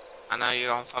 I know you're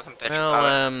gonna fucking bitch Well,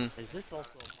 about it. Is this also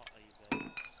a pot you guys?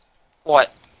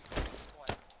 What?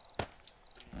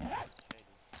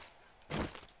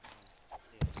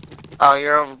 Oh,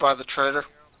 you're over by the trader?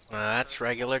 that's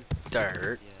regular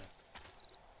dirt. Yeah.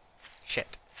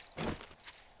 Shit.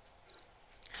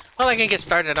 Well, I can get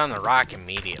started on the rock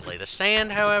immediately. The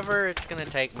sand, however, it's gonna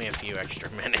take me a few extra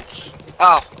minutes.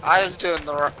 Oh, I was doing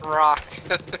the rock.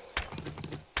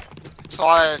 That's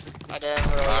why I didn't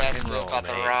really Rock ask and you roll, about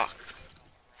the mate. rock.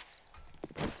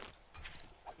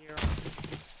 Here.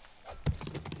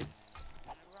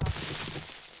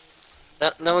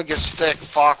 Then we can stick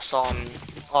Fox on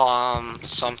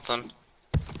something.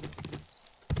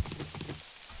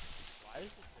 Why is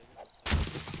this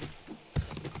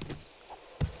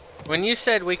When you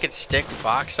said we could stick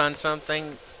Fox on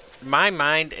something, my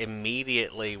mind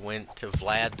immediately went to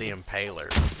Vlad the Impaler.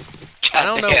 I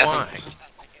don't know Goddamn. why.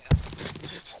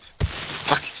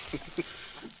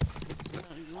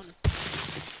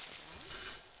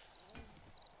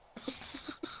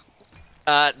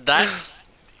 That's...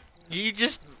 You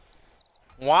just...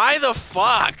 Why the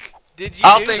fuck did you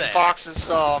I do don't think that? Fox is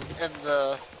in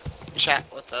the chat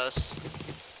with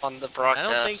us on the I broadcast.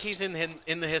 don't think he's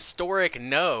in the historic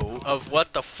know of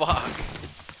what the fuck.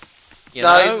 You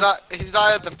No, know? he's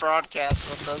not in the broadcast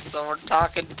with us, so we're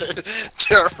talking to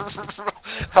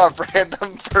a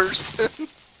random person.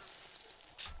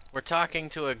 We're talking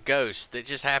to a ghost that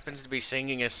just happens to be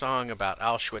singing a song about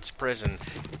Auschwitz prison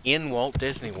in Walt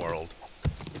Disney World.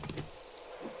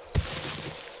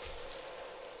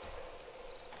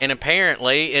 And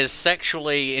apparently is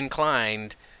sexually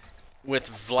inclined with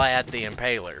Vlad the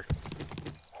Impaler.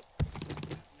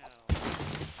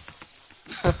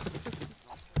 No.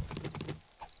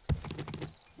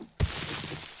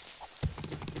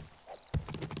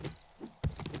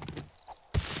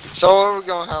 So what are we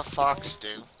gonna have Fox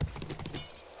do?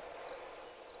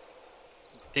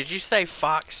 Did you say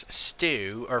Fox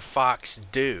stew or Fox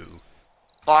do?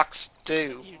 Fox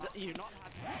do. You're not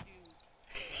having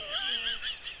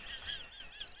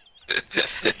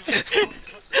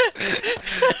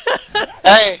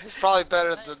Hey, it's probably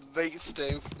better than meat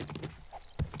stew.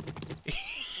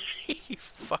 You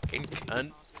fucking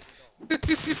cunt.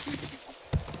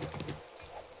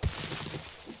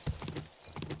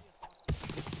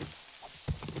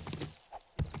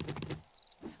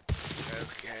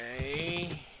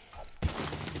 Okay.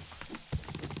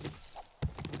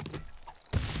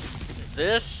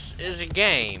 This is a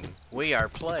game. We are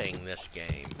playing this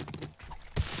game.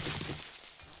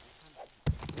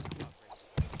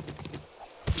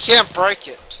 You can't break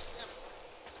it.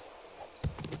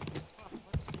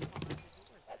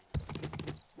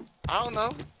 I don't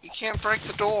know. You can't break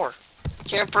the door.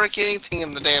 Can't break anything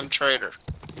in the damn trader.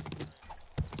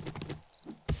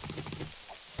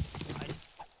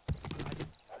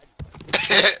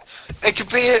 It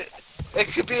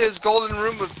could be his golden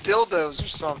room of dildos or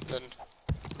something.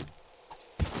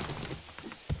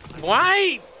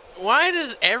 Why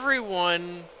does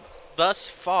everyone thus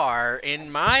far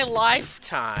in my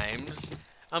lifetimes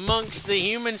amongst the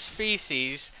human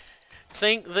species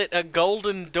think that a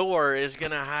golden door is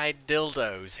gonna hide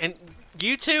dildos? And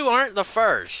you two aren't the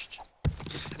first.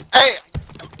 Hey!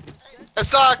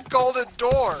 It's not a golden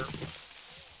door!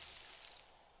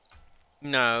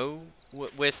 No,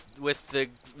 with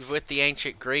the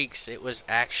ancient Greeks, it was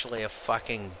actually a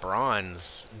fucking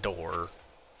bronze door.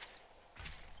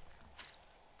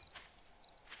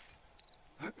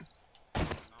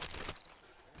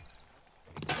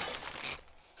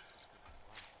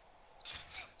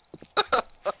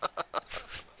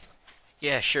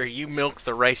 Yeah, sure, you milk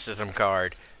the racism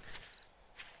card.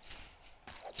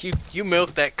 You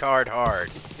milk that card hard.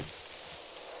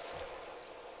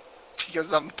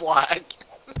 Because I'm black.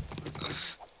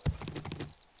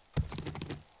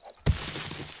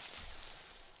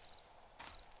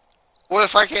 What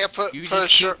if I can't put a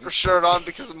shirt on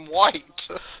because I'm white?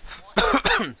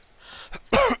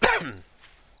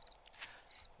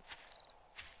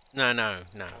 No. Oh, we made funny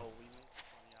out of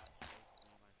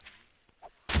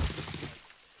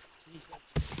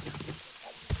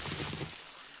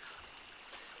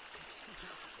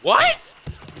What?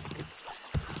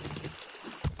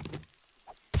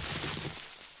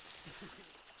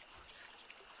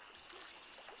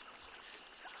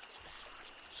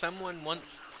 Someone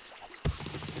once...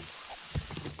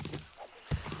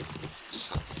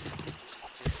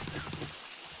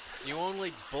 You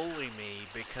only bully me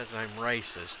because I'm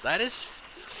racist. That is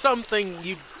something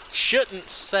you shouldn't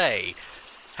say,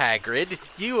 Hagrid.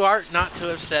 You ought not to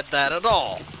have said that at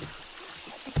all.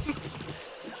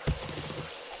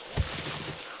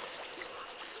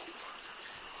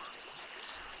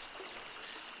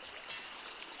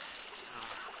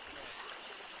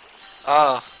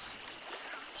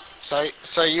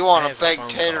 So you want I a have a baked phone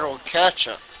tater call. with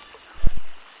ketchup?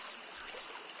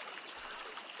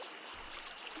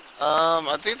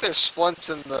 I think there's splints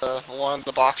in one of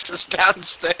the boxes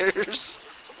downstairs.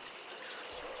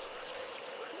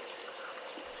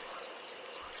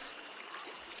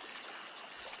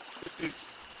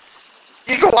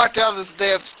 You can walk down this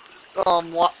damn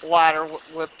ladder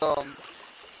with a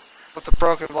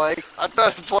broken leg. I've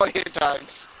done it plenty of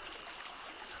times.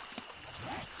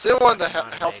 It's in one of the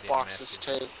health Automated boxes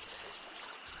too. messages.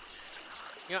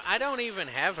 You know, I don't even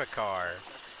have a car.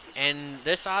 And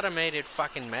this automated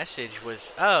fucking message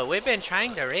was, "Oh, we've been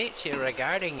trying to reach you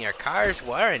regarding your car's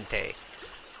warranty."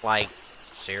 Like,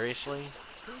 seriously?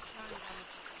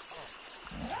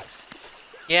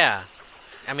 Yeah.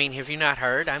 I mean, have you not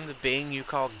heard? I'm the being you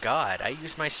call God. I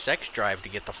use my sex drive to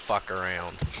get the fuck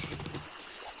around.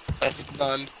 That's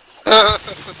none.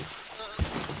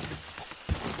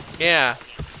 Yeah.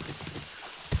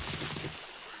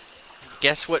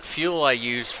 Guess what fuel I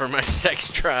use for my sex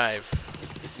drive?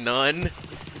 None.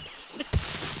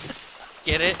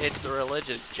 Get it? It's a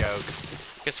religious joke.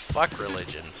 Because fuck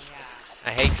religions.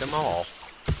 I hate them all.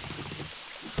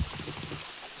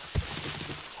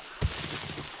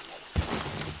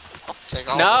 I'll take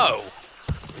all No!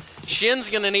 Shin's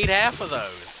gonna need half of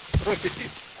those. of them.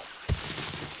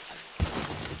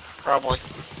 Probably.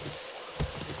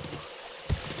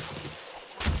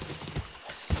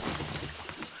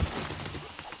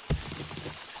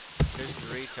 Who's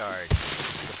the retard?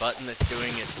 The button that's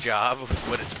doing its job with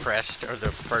what it's pressed, or the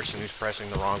person who's pressing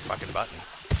the wrong fucking button?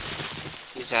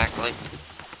 Exactly.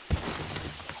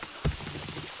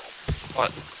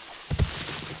 What?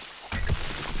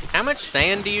 How much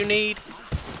sand do you need?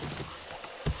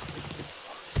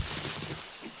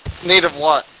 Need of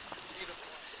what?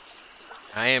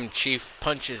 I am Chief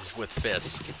Punches with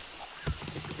Fist.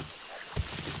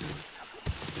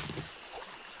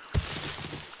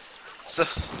 So,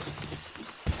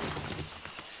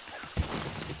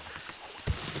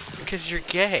 Because you're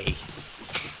gay.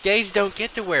 Gays don't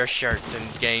get to wear shirts in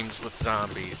games with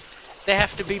zombies. They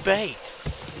have to be bait.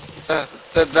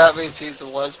 that means he's a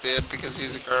lesbian because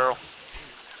he's a girl.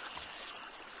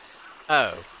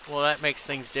 Oh, well that makes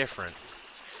things different.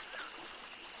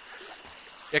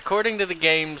 According to the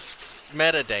game's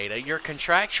metadata, you're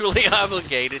contractually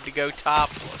obligated to go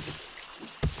topless.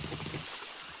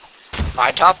 Am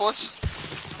I topless?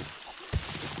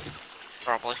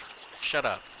 Probably. Shut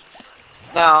up.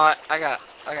 No, I got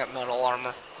metal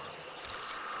armor.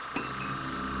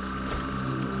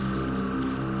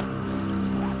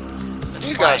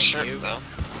 You got a Fine, shirt you. though.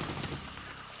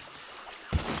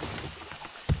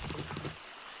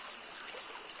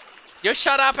 You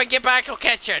shut up and get back to the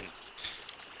kitchen.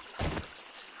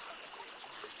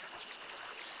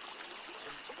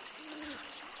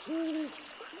 Ooh,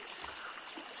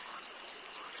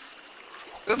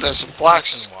 there's a black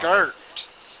Listen, Wally. skirt.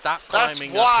 Stop That's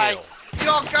climbing why uphill. you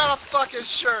don't got a fucking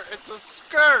shirt. It's a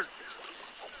skirt.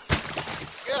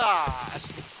 God.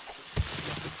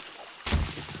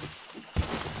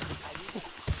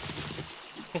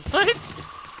 What?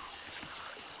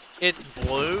 It's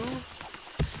blue?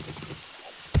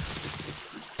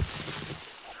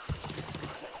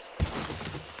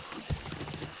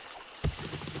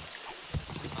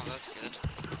 Oh, that's good.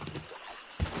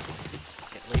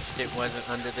 At least it wasn't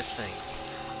under the sink.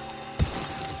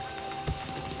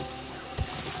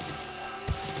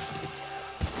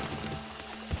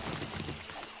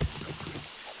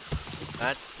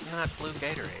 That's not blue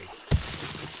Gatorade.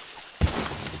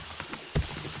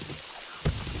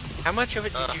 How much of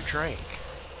it did you drink?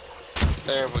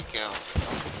 There we go.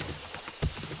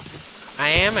 I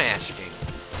am asking.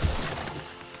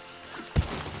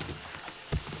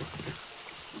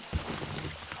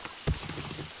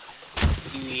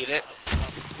 You eat it.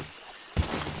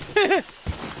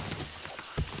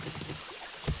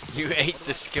 You ate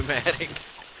the schematic.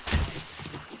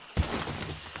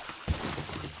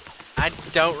 I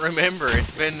don't remember.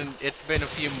 It's been a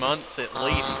few months at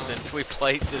least since we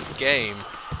played this game.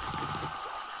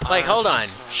 Like, hold on,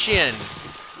 Shin.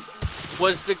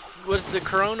 Was the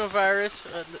coronavirus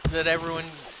that everyone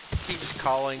keeps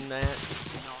calling that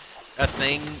a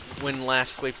thing when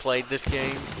last we played this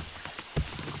game?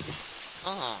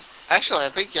 Oh, actually, I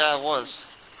think yeah, it was.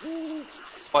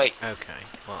 Wait. Okay.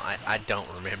 Well, I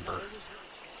don't remember.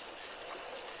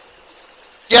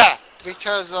 Yeah,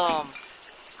 because I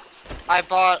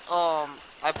bought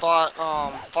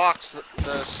Fox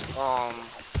this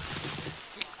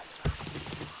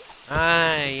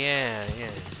Ah, yeah.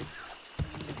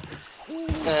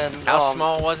 and How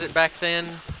small was it back then?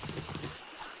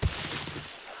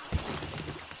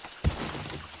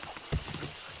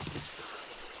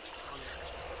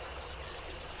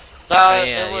 No,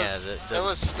 Yeah, it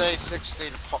was stay 6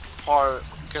 feet apart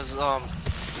because it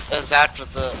was after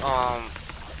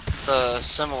the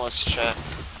stimulus check.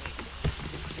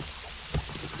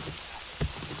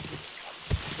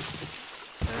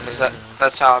 Cause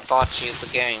that's how I bought you the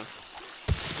game.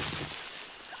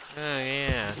 Oh,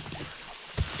 yeah.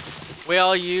 We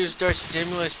all used our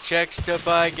stimulus checks to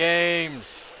buy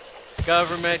games.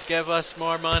 Government, give us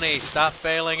more money. Stop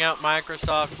bailing out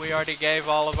Microsoft. We already gave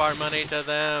all of our money to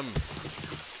them.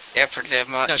 Yeah, pretty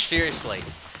much. No, seriously.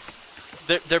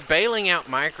 They're bailing out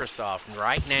Microsoft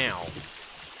right now.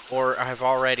 Or have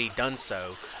already done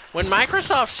so. When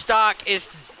Microsoft stock is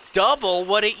double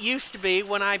what it used to be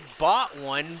when I bought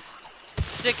one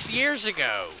 6 years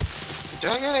ago. Do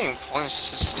I get any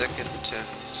points to stick it to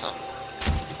some?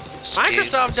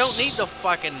 Microsoft don't need the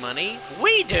fucking money.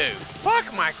 We do. Fuck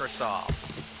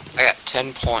Microsoft. I got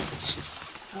 10 points.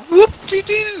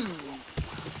 Whoop-de-doo!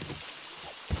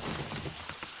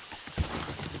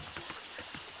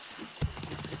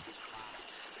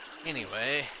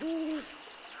 Anyway.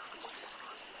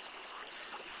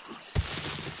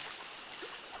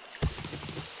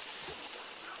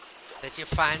 Did you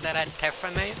find that at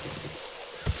Tiffany's?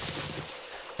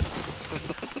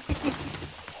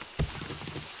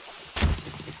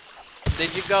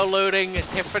 Did you go looting at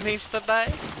Tiffany's today?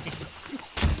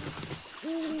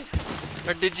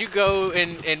 Or did you go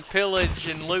and pillage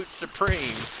and loot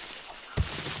Supreme?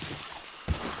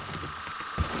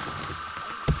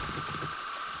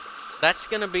 That's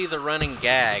gonna be the running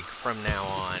gag from now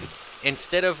on.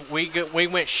 Instead of we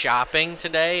went shopping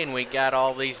today and we got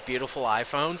all these beautiful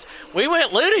iPhones, we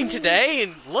went looting today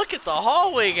and look at the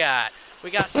haul we got. We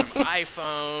got some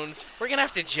iPhones. We're gonna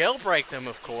have to jailbreak them,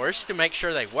 of course, to make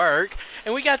sure they work.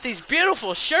 And we got these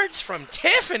beautiful shirts from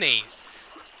Tiffany's.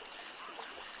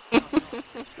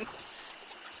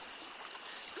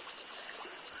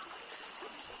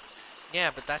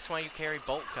 Yeah, but that's why you carry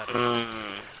bolt cutters.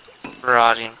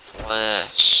 Rotting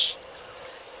flesh.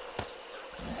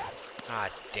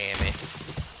 God damn it.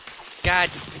 God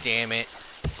damn it.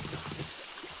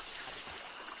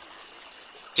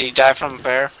 Did you die from a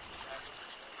bear?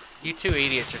 You two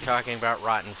idiots are talking about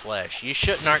rotten flesh. You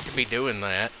shouldn't have to be doing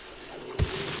that.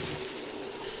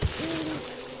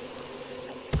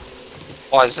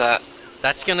 Why is that?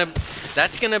 That's gonna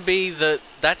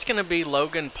be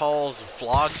Logan Paul's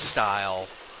vlog style,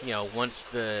 you know, once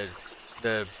the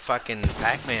fucking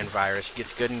Pac-Man virus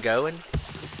gets good and going.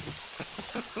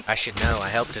 I should know. I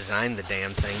helped design the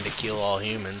damn thing to kill all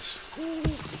humans.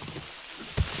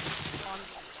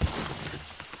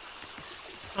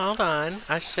 hold on.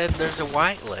 I said there's a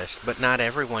whitelist, but not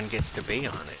everyone gets to be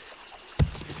on it.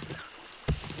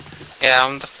 Yeah,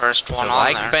 I'm the first So one on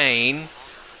like there. Bane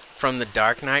from The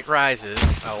Dark Knight Rises,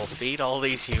 I will feed all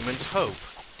these humans hope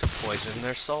to poison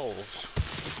their souls.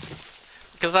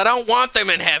 Because I don't want them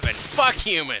in heaven. Fuck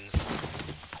humans.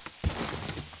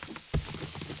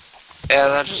 Yeah,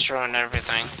 that just ruined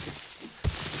everything.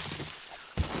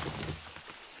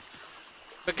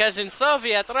 Because in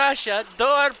Soviet Russia,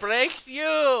 door breaks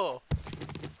you.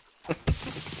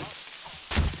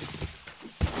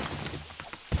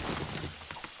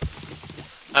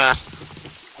 I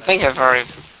think I've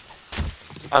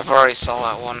already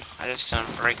saw that one. I just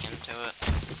didn't break into it.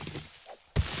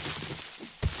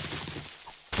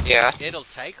 Yeah. It'll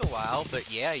take a while,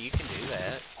 but yeah, you can do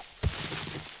that.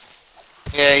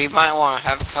 Yeah, you might want to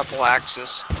have a couple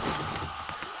axes.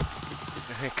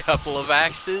 A couple of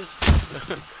axes.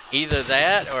 Either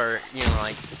that or, you know,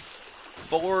 like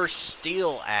 4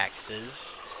 steel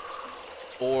axes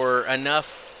or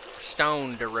enough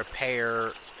stone to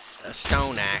repair a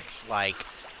stone axe like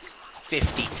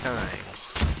 50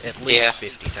 times. At least Yeah.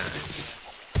 50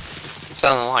 times.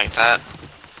 Something like that.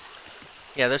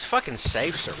 Yeah, those fucking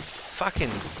safes are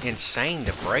fucking insane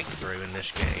to break through in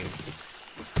this game.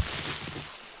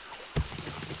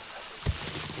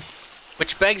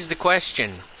 Which begs the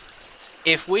question,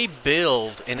 if we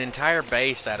build an entire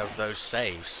base out of those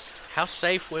safes, how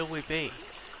safe will we be?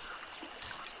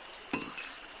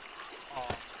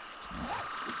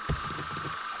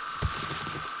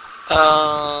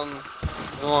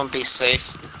 We won't be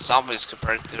safe. Zombies could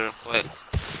break through it quick.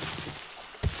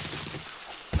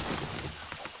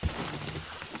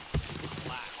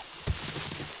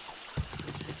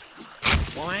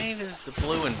 Why does the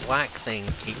blue and black thing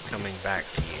keep coming back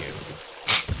to you?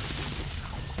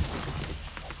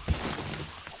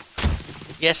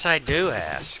 Yes, I do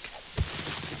ask.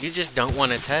 You just don't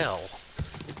want to tell.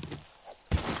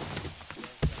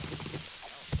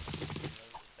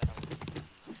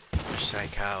 Your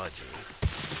psychology.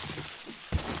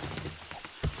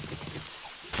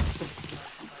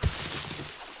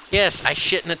 Yes, I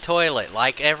shit in a toilet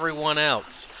like everyone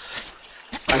else.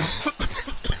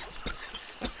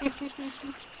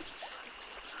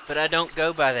 But I don't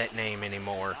go by that name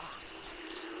anymore.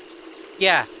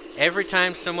 Yeah, every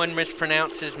time someone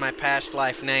mispronounces my past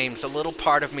life names, a little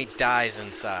part of me dies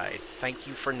inside. Thank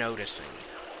you for noticing.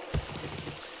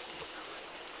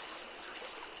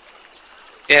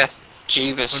 Yeah,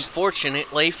 Jeebus.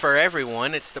 Unfortunately for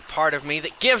everyone, it's the part of me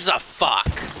that gives a fuck.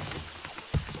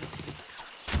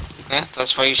 Yeah,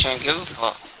 that's why you shouldn't give a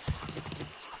fuck.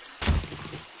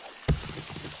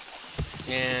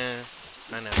 Yeah,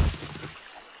 I know.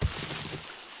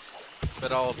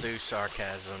 But I'll do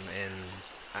sarcasm and,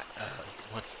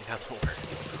 what's the other word?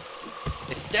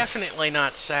 It's definitely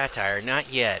not satire,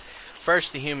 not yet.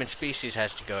 First the human species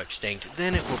has to go extinct,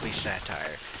 then it will be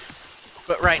satire.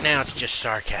 But right now it's just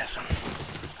sarcasm.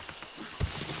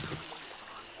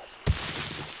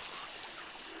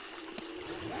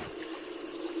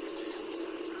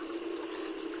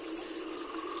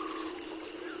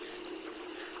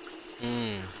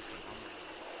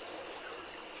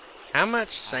 How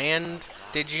much sand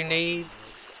did you need?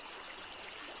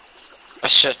 A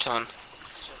shit ton.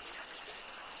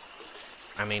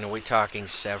 I mean, are we talking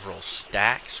several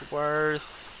stacks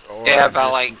worth? Or Yeah, about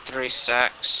just- like 3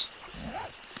 stacks.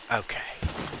 Okay.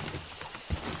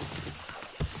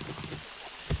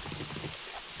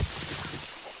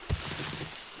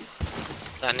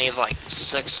 I need like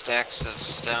 6 stacks of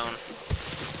stone.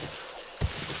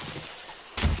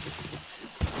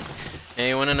 Hey,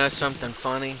 you want to know something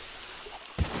funny?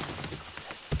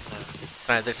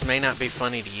 This may not be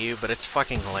funny to you, but it's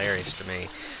fucking hilarious to me.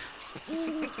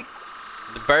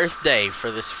 The birthday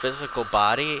for this physical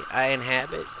body I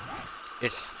inhabit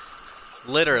is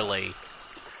literally...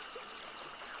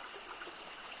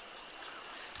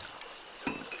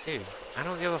 Dude, I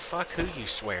don't give a fuck who you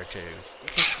swear to. You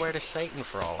can swear to Satan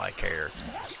for all I care.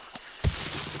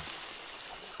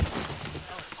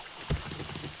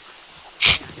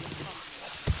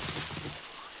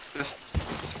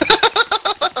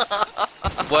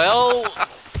 Well,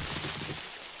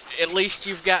 at least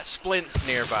you've got splints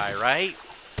nearby, right?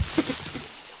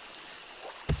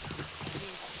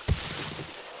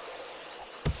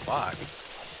 Fuck.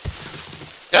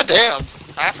 Goddamn,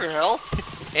 half your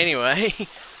health. Anyway,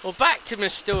 well, back to my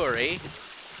story.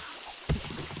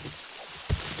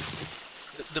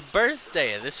 The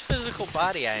birthday of this physical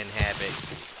body I inhabit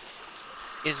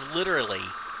is literally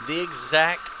the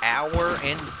exact hour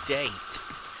and date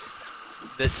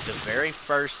that the very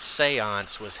first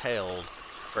seance was held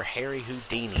for Harry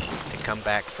Houdini to come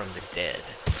back from the dead.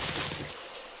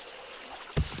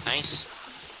 Nice.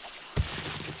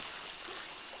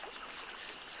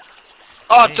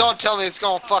 Oh, Man. don't tell me it's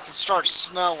gonna fucking start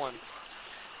snowing.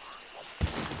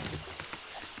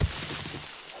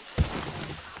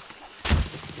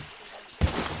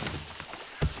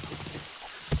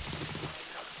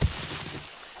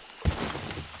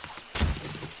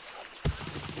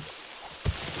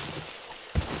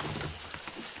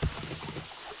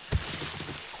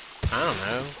 I don't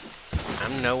know.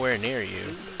 I'm nowhere near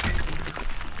you.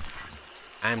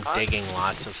 I'm Huh? digging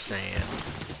lots of sand.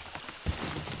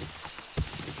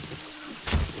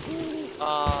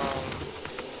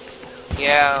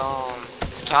 Yeah,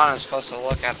 Katana's supposed to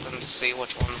look at them to see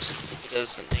which ones it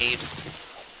is that need.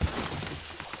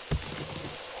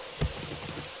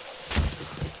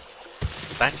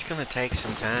 That's gonna take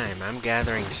some time. I'm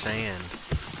gathering sand.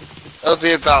 It'll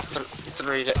be about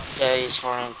 3 days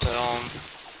for him to,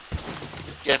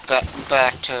 get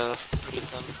back to read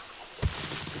them.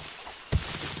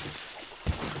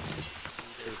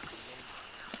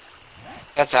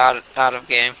 That's out of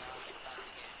game.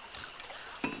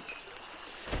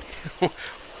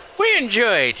 We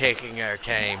enjoy taking our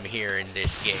time here in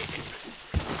this game.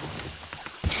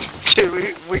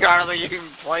 Dude, we hardly even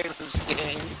play this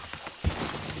game.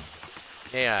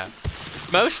 Yeah.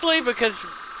 Mostly because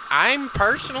I'm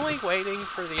personally waiting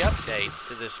for the updates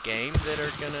to this game that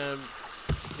are gonna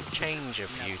change a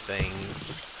few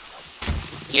things.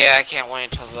 Yeah, I can't wait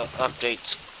until the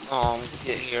updates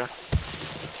get here.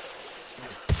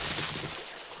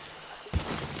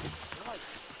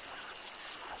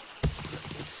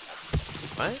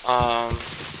 What?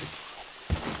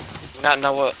 Not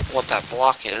know what that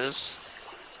block is.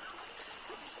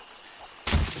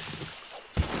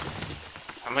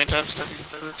 How many times have you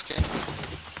played this game?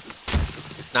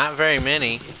 Not very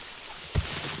many.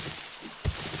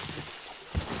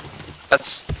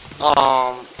 That's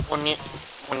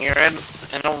when you're in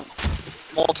a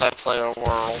multiplayer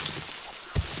world,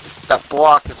 that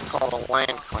block is called a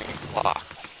land claim block,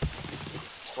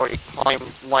 where you claim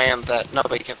land that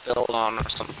nobody can build on or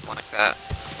something like that.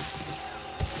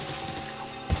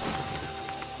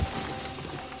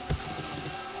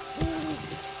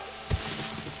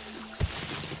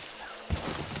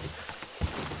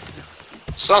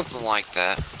 Something like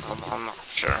that. I'm not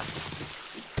sure.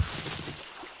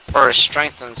 Or it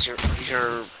strengthens your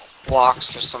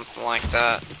blocks or something like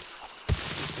that.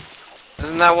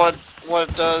 Isn't that what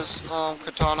it does,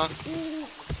 Katana?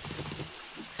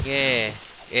 Yeah,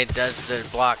 it does the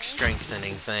block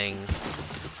strengthening thing.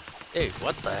 Dude,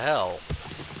 what the hell?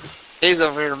 He's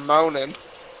over here moaning.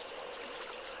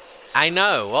 I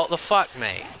know, what the fuck,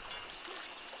 mate?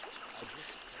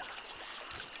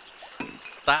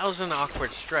 1,000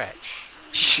 awkward stretch.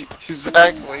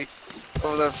 Exactly.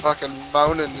 Over there fucking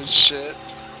moaning and shit.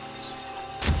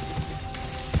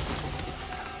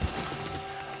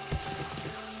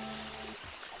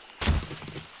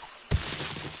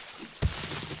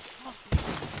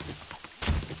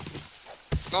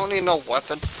 Don't need no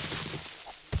weapon.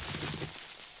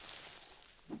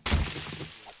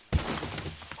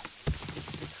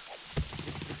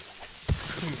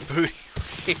 Booty.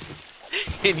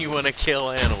 And you want to kill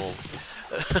animals.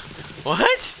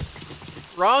 What?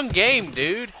 Wrong game,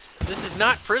 dude. This is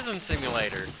not Prison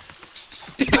Simulator.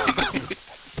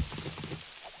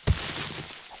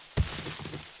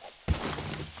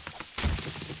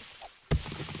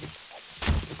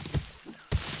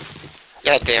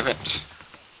 God damn it.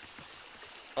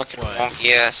 Fucking What?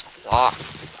 wonky ass block.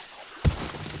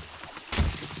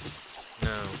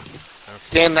 No.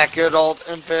 Okay. Getting that good old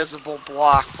invisible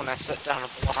block when I sit down a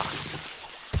block.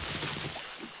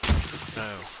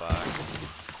 Oh, fuck.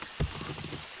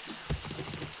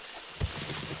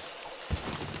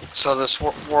 So this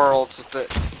world's a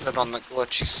bit on the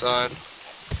glitchy side.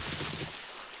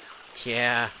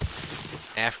 Yeah.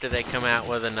 After they come out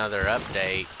with another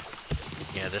update,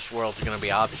 yeah, this world's gonna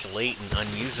be obsolete and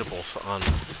unusable on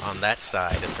that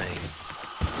side of things.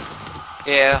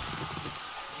 Yeah.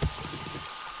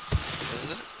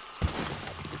 Is it?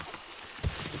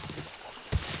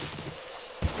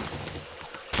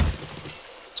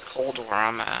 It's cold where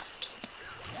I'm at.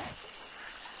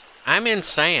 I'm in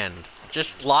sand.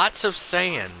 Just lots of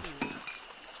sand.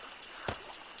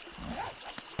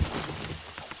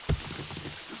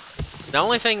 The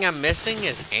only thing I'm missing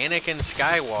is Anakin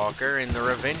Skywalker in The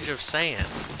Revenge of Sand.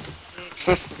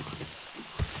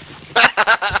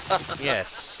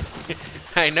 Yes.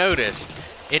 I noticed.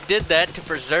 It did that to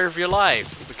preserve your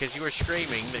life, because you were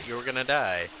screaming that you were gonna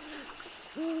die.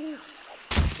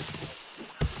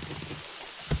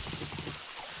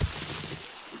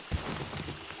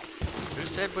 Who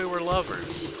said we were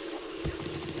lovers?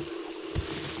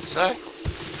 Exactly.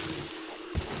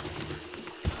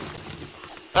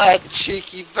 That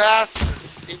cheeky bastard.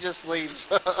 He just leaves.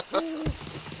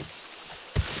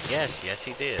 Yes, yes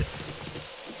he did.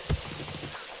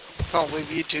 I'll leave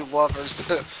YouTube lovers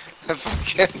if I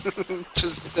can.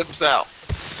 Just dips out.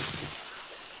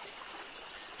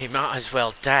 He might as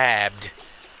well dabbed.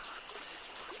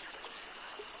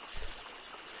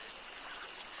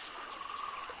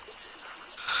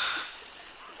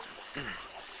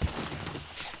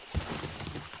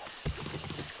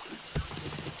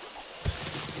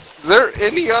 Is there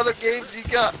any other games you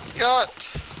got?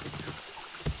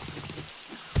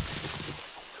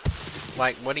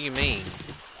 Like, what do you mean?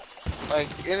 Like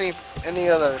any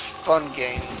other fun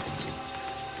games?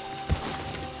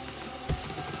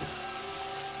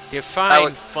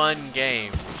 Define fun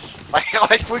games.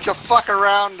 Like we could fuck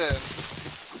around in.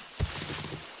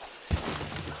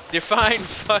 Define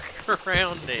fuck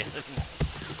around in.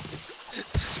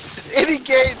 Any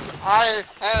games I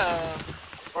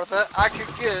have or that I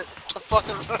could get to fuck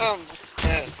around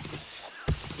in.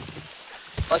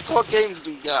 Like what games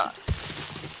do you got?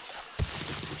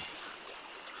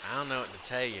 I don't know what to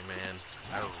tell you, man.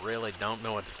 I really don't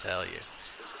know what to tell you.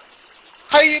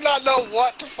 How do you not know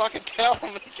what to fucking tell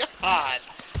me? God.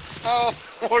 Oh,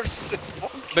 more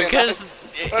simple. Because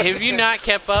have you not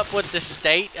kept up with the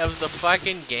state of the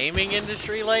fucking gaming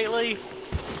industry lately?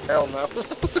 Hell no.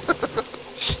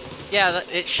 Yeah,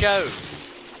 it shows.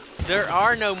 There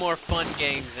are no more fun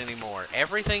games anymore.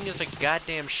 Everything is a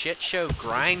goddamn shit show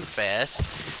grind fest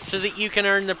so that you can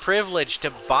earn the privilege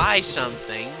to buy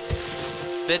something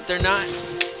that they're not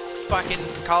fucking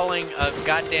calling a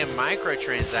goddamn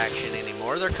microtransaction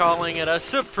anymore. They're calling it a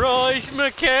surprise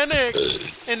mechanic.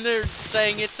 And they're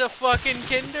saying it's a fucking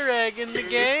Kinder Egg in the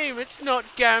game. It's not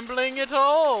gambling at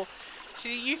all.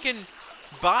 See, you can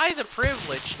buy the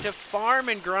privilege to farm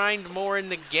and grind more in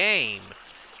the game.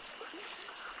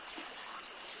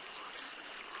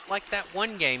 Like that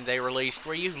one game they released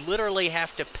where you literally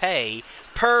have to pay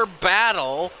per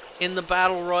battle in the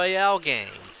Battle Royale game.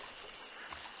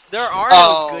 There are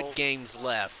no good games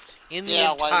left in the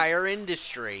entire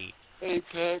industry.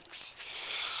 Apex.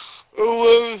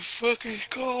 Oh, what the fuck is it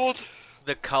called?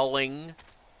 The culling.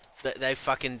 They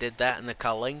fucking did that in the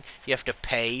culling. You have to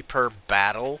pay per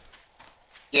battle.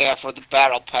 Yeah, for the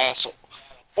battle pass.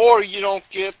 Or you don't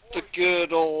get the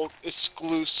good old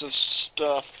exclusive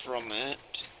stuff from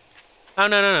it. Oh,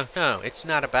 no. It's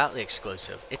not about the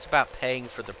exclusive. It's about paying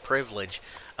for the privilege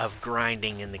of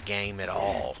grinding in the game at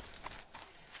all.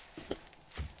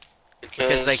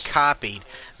 Because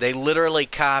they literally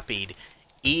copied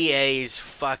EA's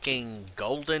fucking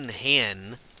golden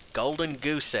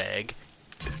goose egg,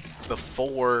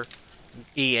 before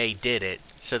EA did it,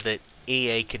 so that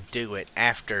EA could do it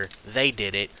after they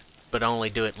did it, but only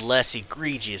do it less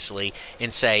egregiously,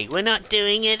 and say, we're not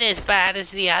doing it as bad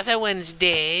as the other ones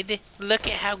did. Look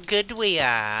at how good we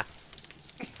are.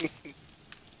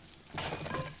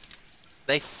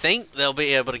 They think they'll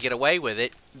be able to get away with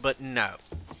it, but no.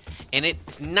 And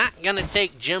it's not gonna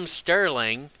take Jim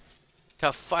Sterling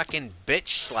to fucking bitch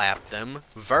slap them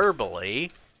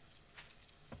verbally.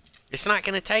 It's not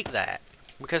gonna take that.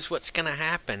 Because what's gonna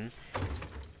happen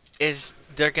is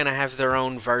they're gonna have their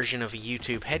own version of a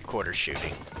YouTube headquarters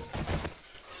shooting.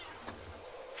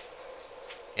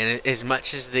 And as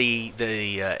much as the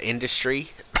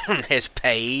industry has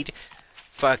paid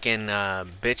fucking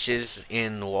bitches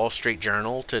in the Wall Street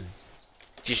Journal to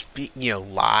just be,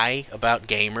 lie about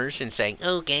gamers and saying,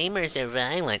 oh, gamers are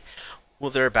violent. Well,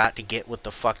 they're about to get what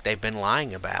the fuck they've been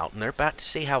lying about, and they're about to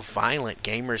see how violent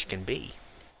gamers can be.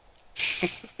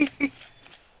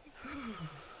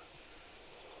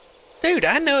 Dude,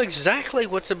 I know exactly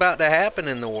what's about to happen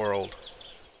in the world.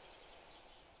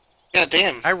 Yeah,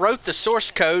 damn. I wrote the source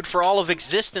code for all of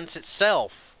existence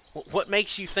itself. What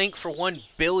makes you think for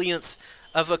 1/1000th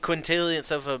of a quintillionth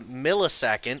of a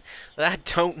millisecond that I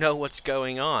don't know what's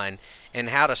going on and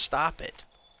how to stop it?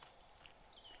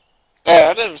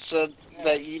 Yeah, I never said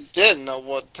that you didn't know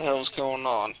what the hell's going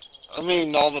on. I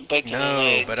mean, all the bacon and No,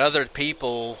 eggs. but other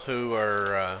people who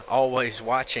are always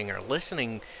watching are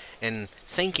listening and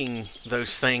thinking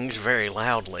those things very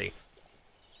loudly.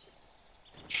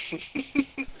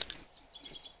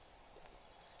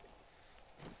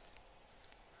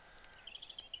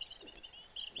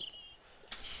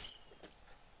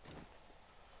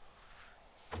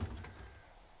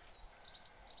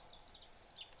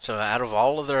 So out of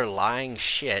all of their lying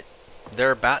shit,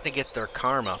 they're about to get their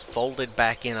karma folded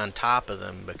back in on top of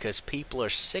them because people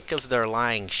are sick of their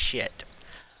lying shit.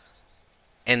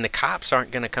 And the cops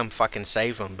aren't going to come fucking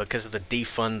save them because of the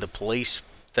defund the police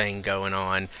thing going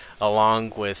on,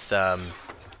 along with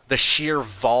the the sheer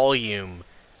volume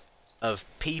of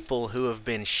people who have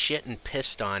been shit and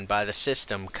pissed on by the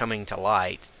system coming to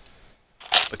light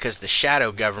because the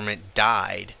shadow government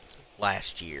died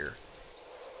last year.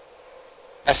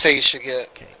 I say you should get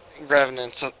Okay.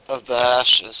 Revenants of the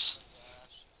Ashes.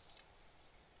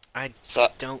 I So,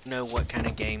 don't know what kind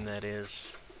of game that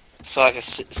is. so I can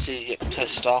see you get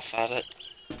pissed off at it.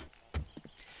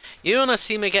 You wanna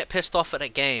see me get pissed off at a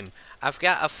game? I've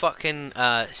got a fucking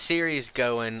series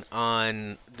going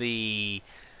on the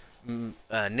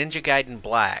Ninja Gaiden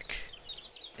Black.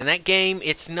 In that game,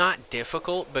 it's not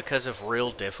difficult because of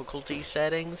real difficulty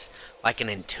settings, like an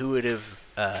intuitive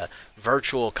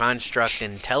virtual construct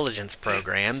intelligence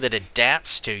program that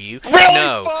adapts to you. Really,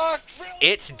 No, Fox?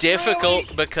 it's difficult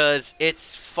Really? because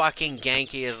it's fucking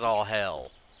ganky as all hell.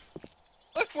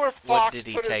 Look where Fox did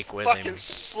he put his take with fucking him?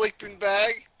 sleeping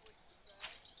bag.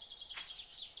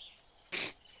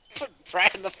 Put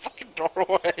right in the fucking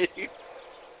doorway.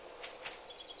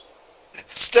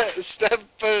 Instead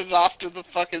of putting it off to the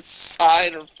fucking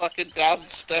side or fucking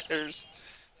downstairs.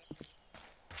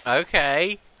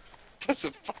 Okay. Puts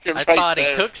it fucking I right thought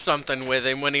there. he took something with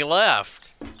him when he left.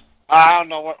 I don't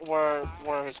know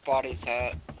where his body's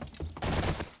at.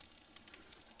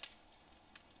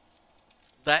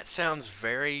 That sounds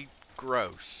very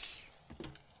gross.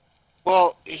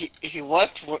 Well, he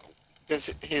left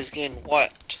because he was getting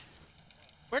wet.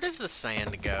 Where does the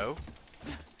sand go?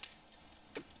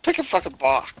 Pick a fucking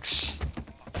box.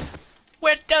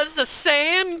 Where does the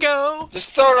sand go?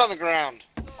 Just throw it on the ground.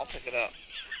 I'll pick it up.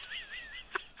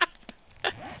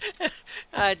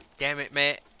 Ah, damn it,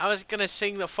 mate. I was gonna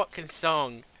sing the fucking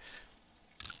song.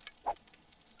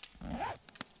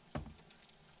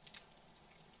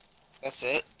 That's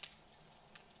it.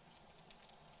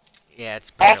 Yeah,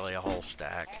 it's barely a whole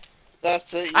stack.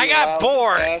 That's it. I you got lousy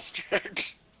bored. Bastard.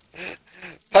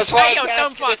 That's why Hey, I was you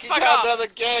dumb asking fuck, if you fuck got off. another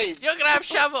game. You can have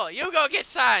shovel. You go get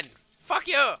sand. Fuck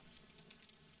you.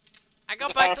 I go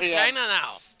back to Hurry up. China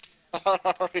now.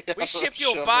 Hurry We up, ship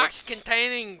you a shovel. box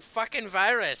containing fucking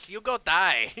virus. You go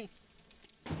die.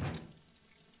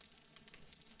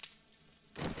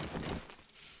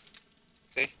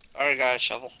 See? Already got a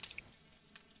shovel.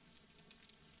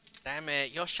 Damn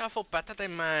it, your shovel better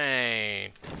than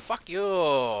mine. Fuck you.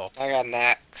 I got an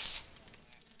axe.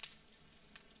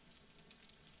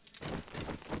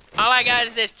 All I got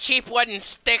is this cheap wooden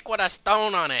stick with a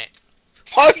stone on it.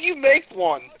 Why do you make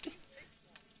one?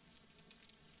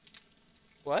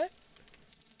 What?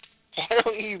 Why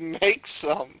don't you make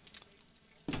some?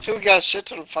 Sure, we got a shit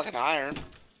ton of fucking iron.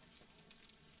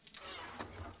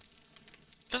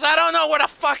 Cause I don't know where the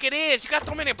fuck it is. You got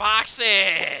too many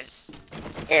boxes.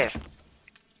 Here.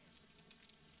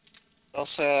 Don't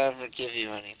say I ever give you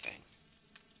anything.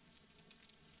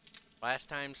 Last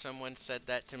time someone said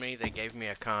that to me, they gave me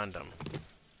a condom.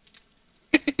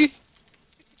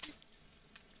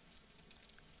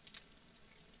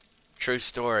 True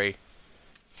story.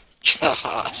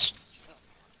 Gosh.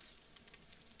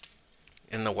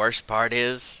 And the worst part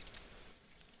is,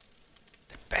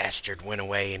 the bastard went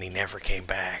away and he never came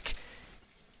back.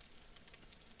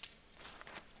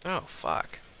 Oh,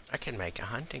 fuck. I can make a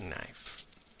hunting knife.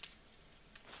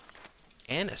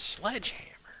 And a sledgehammer.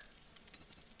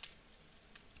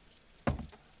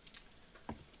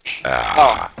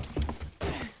 Oh.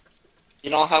 You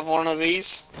don't have one of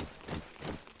these?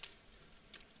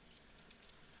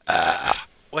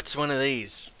 What's one of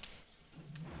these?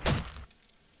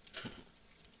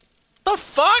 The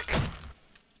fuck?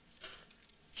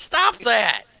 Stop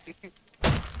that!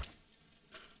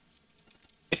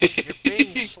 You're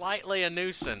being slightly a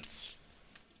nuisance.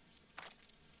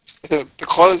 The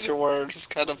clothes you're wearing is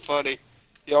kind of funny.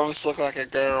 You almost look like a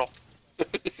girl.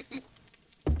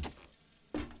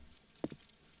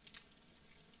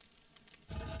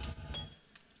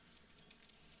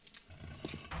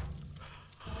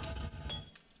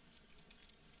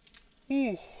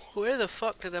 Where the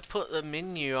fuck did I put the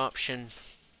menu option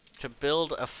to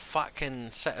build a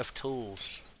fucking set of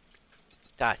tools?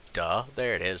 Duh,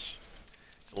 there it is.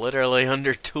 It's literally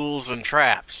under tools and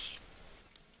traps.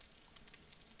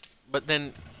 But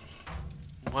then,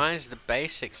 why is the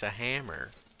basics a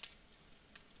hammer?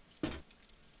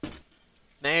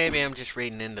 Maybe I'm just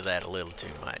reading into that a little too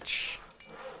much.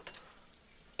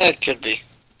 It could be.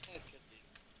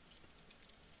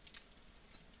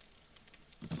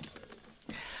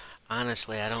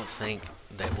 Honestly, I don't think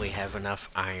that we have enough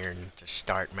iron to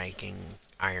start making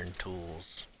iron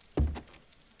tools. What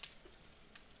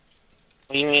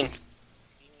do you mean?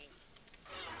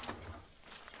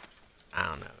 I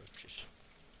don't know, just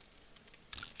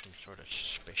some sort of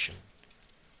suspicion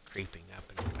creeping up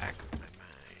in the back of my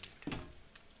mind.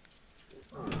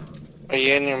 Are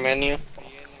you in your menu?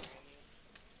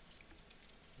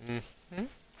 Mm-hmm.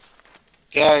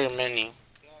 Get out of your menu.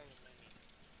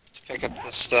 To pick up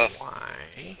the stuff.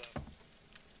 Why?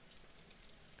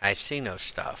 I see no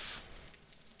stuff.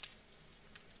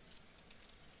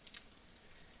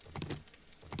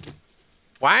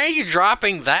 Why are you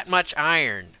dropping that much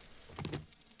iron?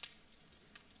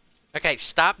 Okay,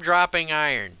 stop dropping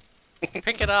iron.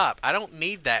 Pick it up. I don't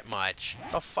need that much.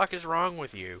 What the fuck is wrong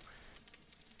with you?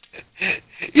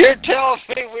 You're telling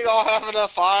me we don't have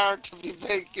enough iron to be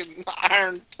making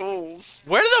iron tools?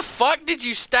 Where the fuck did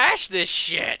you stash this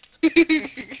shit?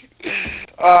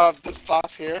 This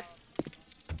box here.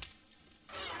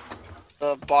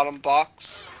 The bottom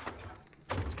box.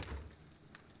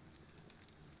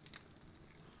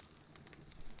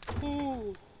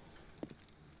 Ooh.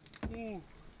 Ooh.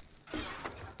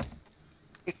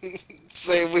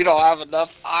 Say we don't have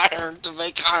enough iron to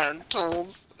make iron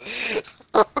tools.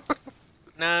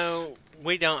 No,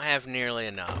 we don't have nearly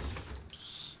enough.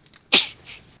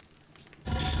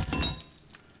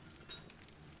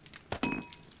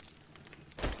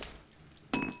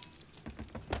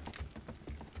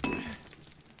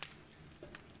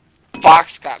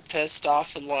 Fox got pissed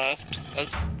off and left.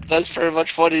 That's pretty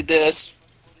much what he did.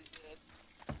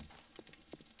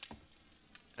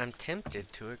 I'm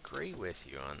tempted to agree with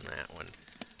you on that one.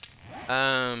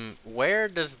 Where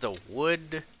does the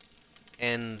wood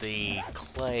and the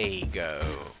clay go?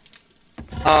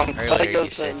 Clay Earlier you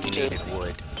goes said you into needed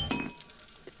wood.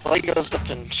 clay goes up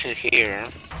into here.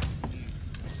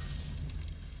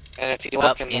 And if you look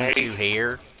Up in there, into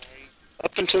here?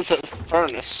 up into the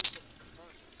furnace.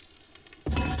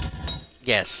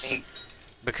 Yes.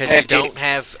 Because If you you- don't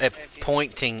have a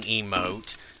pointing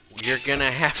emote, you're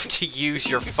gonna have to use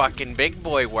your fucking big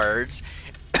boy words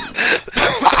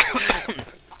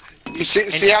You see,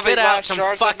 and see how many spit out glass some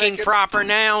jars I'm fucking making? proper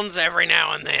nouns every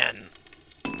now and then.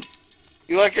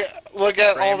 You look at all the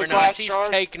Grammar glass Nazis, jars.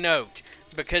 take note,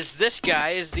 because this guy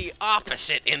is the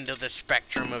opposite end of the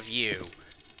spectrum of you.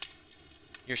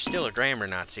 You're still a grammar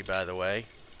Nazi, by the way.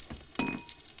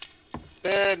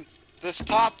 Then this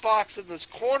top box in this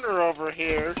corner over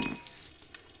here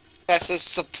that says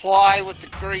supply with the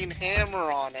green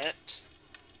hammer on it.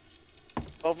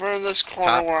 Over in this corner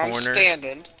Top where I'm corner?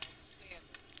 standing.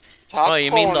 Top Oh, you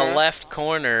corner. mean the left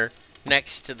corner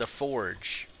next to the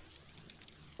forge?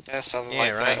 Yeah, something Yeah,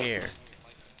 like right that. here.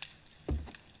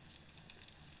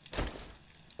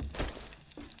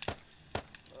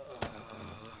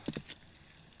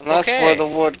 And that's Okay. where the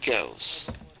wood goes.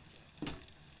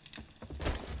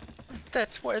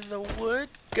 That's where the wood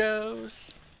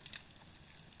goes.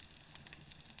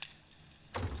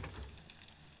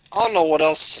 I don't know what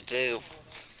else to do.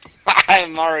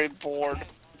 I'm already bored.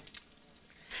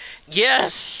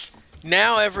 Yes!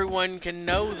 Now everyone can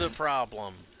know the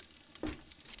problem.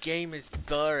 This game is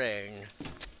boring.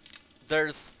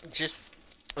 There's just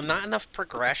not enough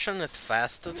progression as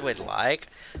fast as we'd like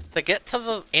to get to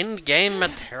the end game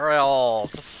material.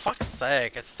 For fuck's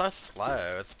sake, it's so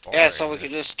slow. It's boring. Yeah, so we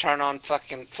could just turn on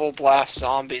fucking full blast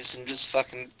zombies and just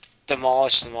fucking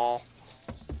demolish them all.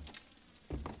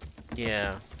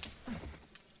 Yeah.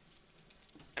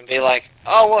 And be like,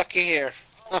 oh looky here.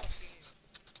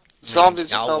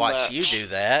 Zombies I'll no watch match. you do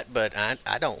that, but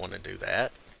I don't want to do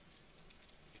that.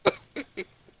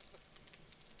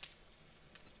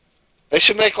 They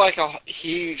should make like a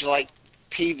huge like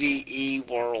PvE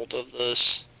world of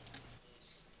this.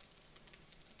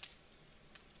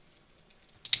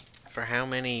 For how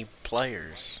many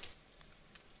players?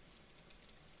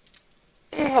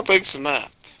 How big's the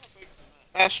map?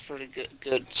 That's pretty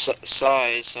good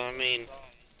size. I mean,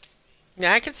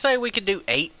 Yeah, I could say we could do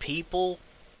 8 people,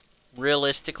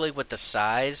 realistically, with the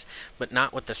size, but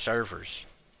not with the servers.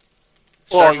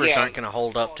 Well, Servers yeah. aren't going to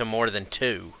hold up to more than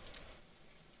 2.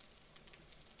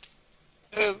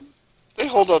 they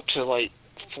hold up to like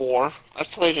 4. I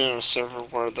played in a server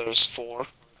where there's 4.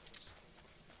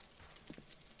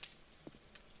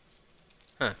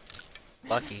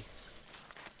 Lucky.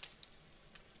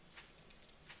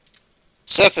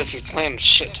 Except if you plant a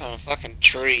shit ton of fucking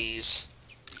trees.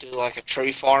 Do like a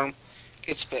tree farm.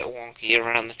 Gets a bit wonky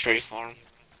around the tree farm.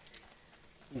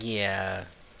 Yeah,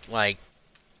 like,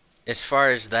 as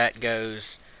far as that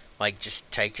goes, like, just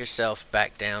take yourself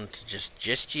back down to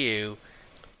just you,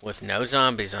 with no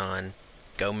zombies on,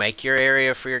 go make your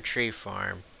area for your tree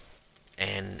farm,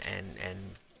 and It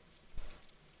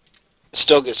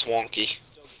still gets wonky.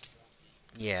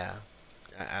 yeah,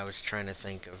 I was trying to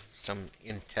think of some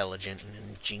intelligent and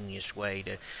ingenious way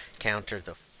to counter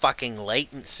the fucking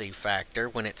latency factor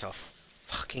when it's a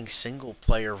fucking single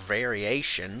player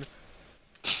variation.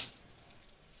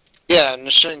 Yeah, and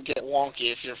it shouldn't get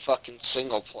wonky if you're fucking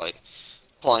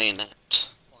playing it.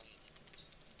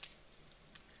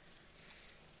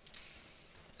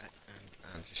 I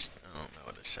don't know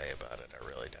what to say about it. I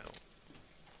really don't.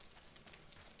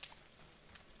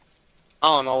 I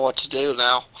don't know what to do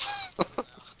now.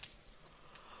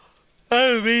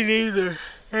 Oh, me neither.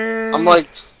 I'm like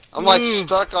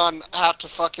stuck on have to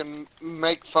fucking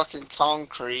make fucking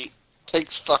concrete.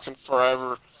 Takes fucking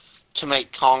forever to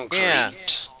make concrete. Yeah.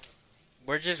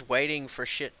 We're just waiting for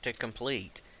shit to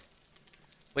complete.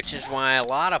 Which is why a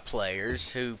lot of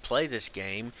players who play this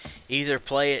game either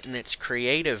play it in its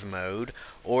creative mode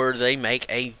or they make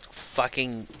a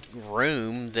fucking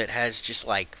room that has just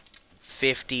like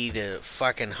 50 to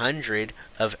fucking 100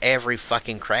 of every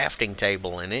fucking crafting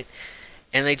table in it,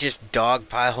 and they just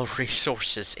dogpile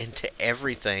resources into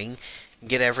everything,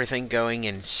 get everything going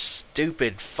in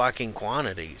stupid fucking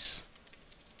quantities.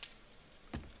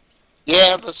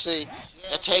 Yeah, but see,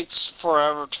 it takes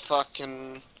forever to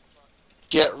fucking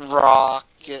get rock,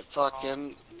 get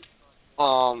fucking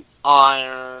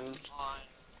iron.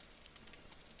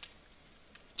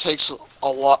 Takes a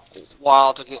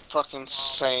while to get fucking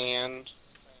sand.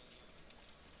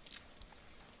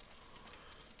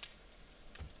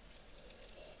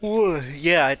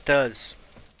 Yeah, it does.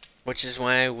 Which is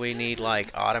why we need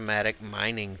like automatic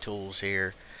mining tools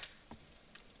here.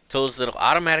 Tools that'll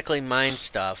automatically mine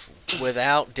stuff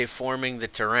without deforming the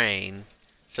terrain.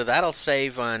 So that'll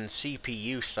save on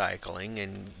CPU cycling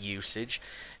and usage,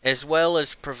 as well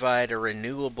as provide a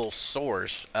renewable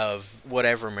source of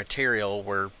whatever material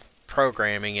we're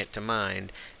programming it to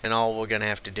mine. And all we're going to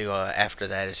have to do after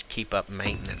that is keep up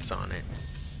maintenance on it.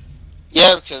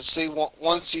 Yeah, because see,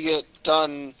 once you get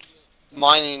done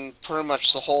mining pretty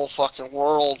much the whole fucking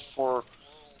world for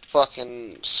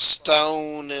fucking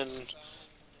stone and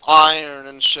iron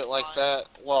and shit like that,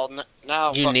 well,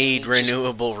 now you need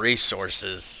renewable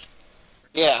resources.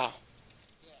 Yeah.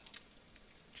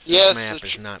 This map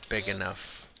is not big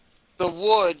enough. The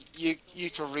wood you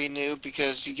can renew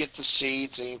because you get the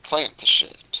seeds and you plant the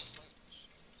shit.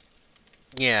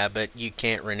 Yeah, but you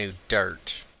can't renew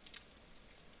dirt.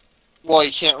 Well,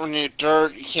 you can't renew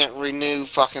dirt, you can't renew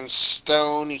fucking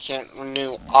stone, you can't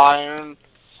renew iron.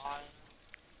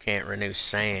 Can't renew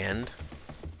sand.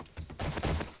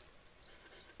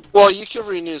 Well, you can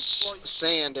renew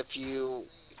sand if you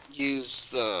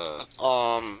use the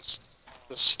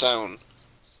stone.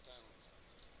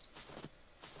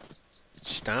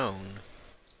 Stone?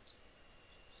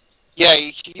 Yeah,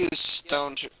 you can use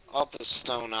stone to up the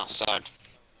stone outside.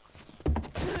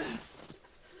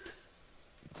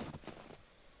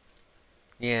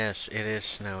 Yes, it is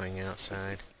snowing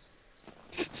outside.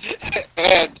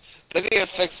 And they need to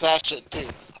fix that shit too.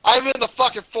 I'm in the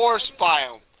fucking forest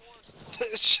biome.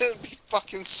 It shouldn't be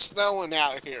fucking snowing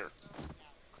out here.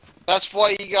 That's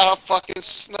why you got a fucking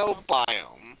snow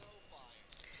biome.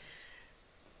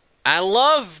 I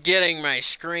love getting my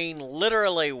screen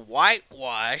literally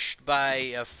whitewashed by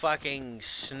a fucking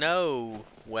snow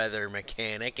weather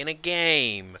mechanic in a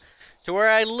game, to where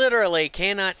I literally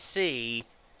cannot see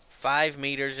 5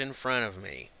 meters in front of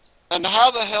me. And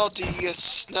how the hell do you get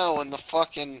snow in the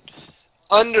fucking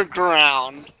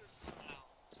underground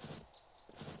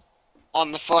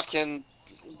on the fucking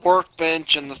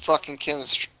workbench and the fucking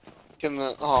the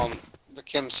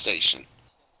chem station?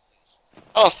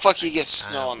 Oh fuck, you get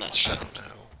snow on that shit. I don't know.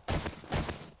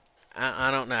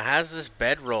 I don't know. How's this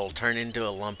bedroll turn into a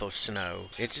lump of snow?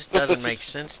 It just doesn't make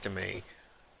sense to me.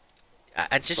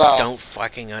 I just don't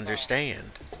fucking understand.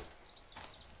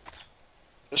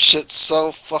 This shit's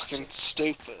so fucking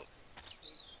stupid.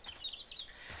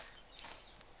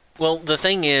 Well, the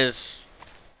thing is,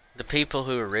 the people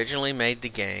who originally made the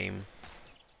game,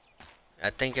 I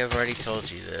think I've already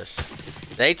told you this,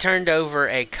 they turned over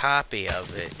a copy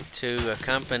of it to a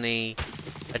company,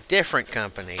 a different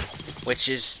company, which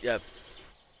is a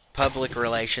public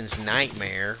relations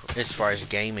nightmare as far as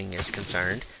gaming is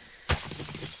concerned.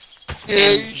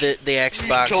 And the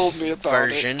Xbox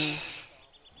version,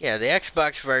 yeah, the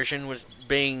Xbox version was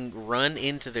being run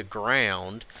into the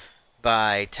ground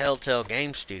by Telltale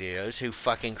Game Studios, who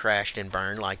fucking crashed and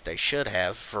burned like they should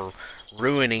have for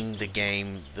ruining the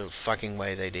game the fucking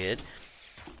way they did.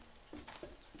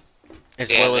 As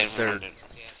well as their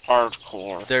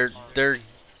hardcore. Their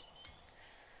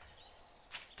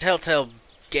Telltale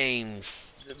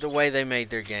games, the way they made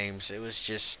their games, it was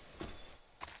just,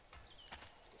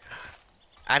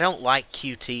 I don't like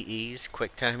QTEs,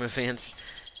 QuickTime events.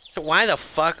 So why the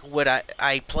fuck would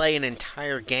I play an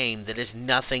entire game that is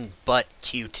nothing but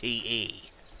QTE?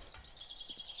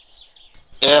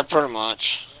 Yeah, pretty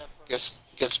much. Gets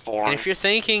boring. And if you're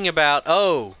thinking about,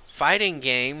 oh, fighting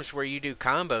games where you do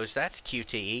combos, that's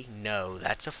QTE. No,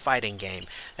 that's a fighting game.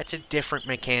 That's a different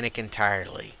mechanic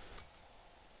entirely.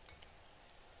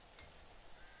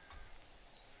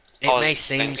 It I may was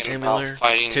seem thinking about similar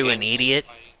fighting to an games. idiot.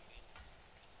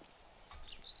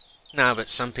 No, but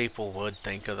some people would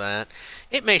think of that.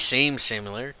 It may seem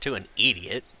similar to an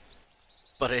idiot,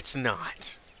 but it's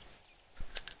not.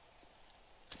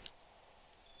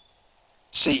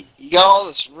 See, you got all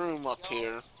this room up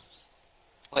here.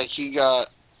 Like, you got,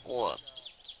 what?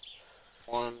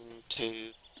 1, 2,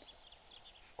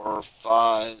 4,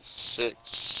 5, 6,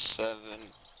 7,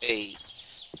 8,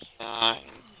 9,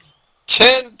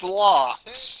 10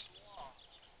 blocks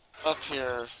up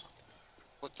here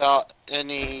without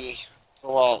any,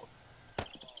 well,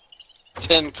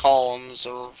 10 columns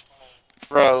or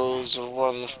rows or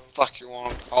whatever the fuck you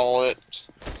want to call it,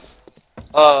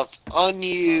 of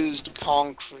unused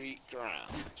concrete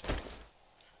ground.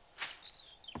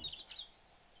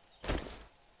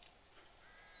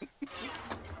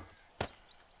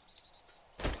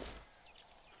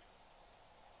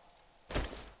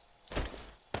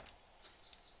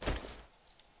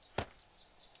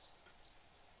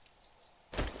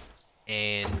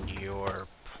 And your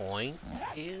point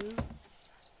is?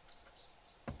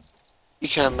 You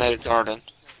could have made a garden.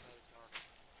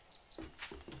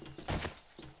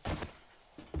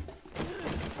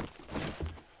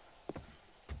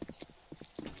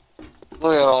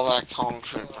 Look at all that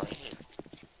concrete right here.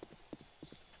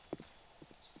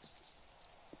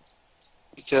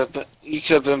 You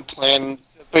could have been planting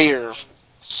beer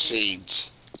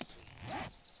seeds.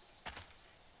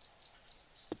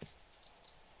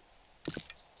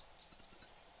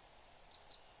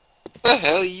 What the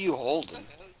hell are you holding?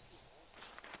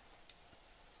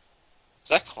 Is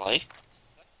that clay?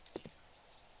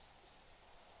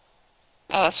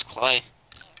 Oh, that's clay.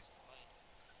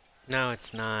 No,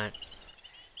 it's not.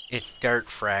 It's dirt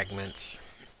fragments,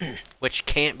 which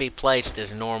can't be placed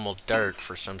as normal dirt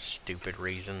for some stupid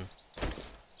reason.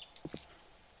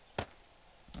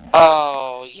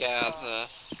 Oh, yeah, the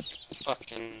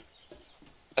fucking...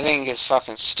 I think it's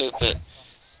fucking stupid.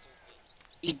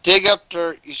 You dig up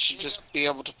dirt, you should just be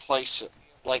able to place it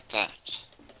like that.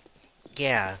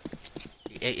 Yeah,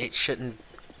 it shouldn't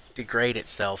degrade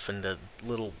itself into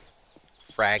little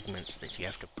fragments that you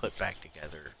have to put back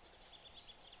together.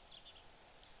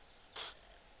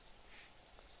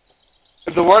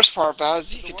 The worst part about it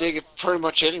is you could dig it pretty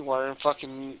much anywhere and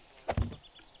fucking...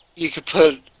 You could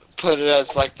put it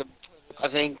as like the... I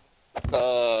think...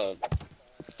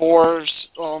 forest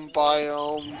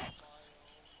biome.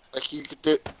 Like you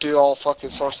could do all fucking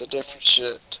sorts of different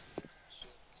shit.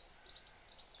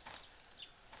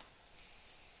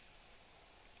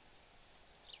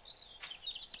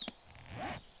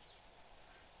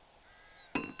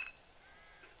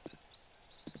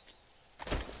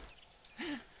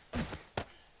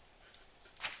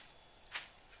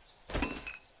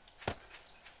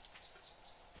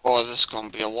 Boy, this is gonna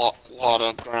be a lot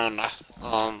of ground.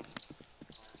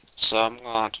 So I'm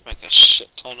gonna have to make a shit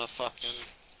ton of fucking...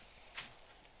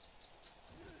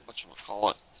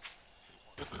 whatchamacallit?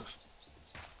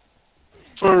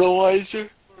 Fertilizer?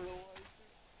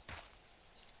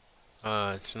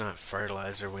 It's not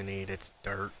fertilizer we need, it's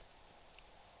dirt.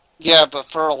 Yeah,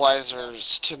 but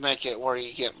fertilizers to make it where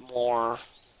you get more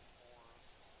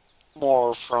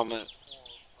from it.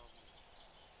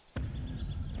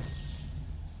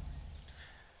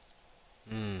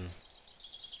 Hmm.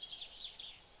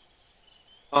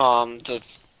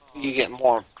 You get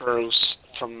more gross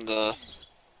from the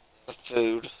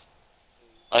food.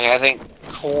 Like, I think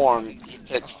corn, you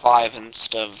pick 5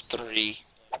 instead of 3.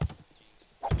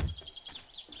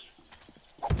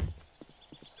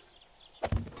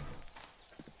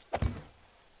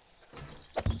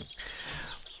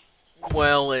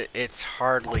 Well, it's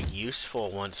hardly useful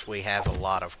once we have a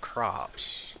lot of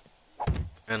crops.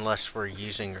 Unless we're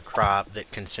using a crop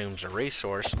that consumes a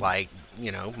resource like,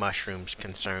 you know, mushrooms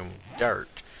consume dirt.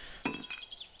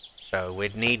 So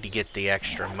we'd need to get the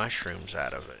extra mushrooms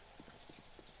out of it.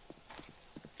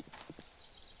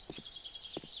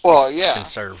 Well, yeah.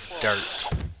 Conserve dirt.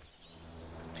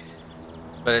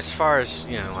 But as far as,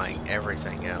 you know, like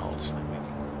everything else, that we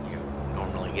can, you know,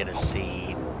 normally get a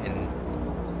seed and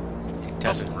it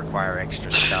doesn't require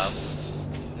extra stuff.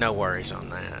 No worries on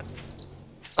that.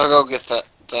 I'll go get that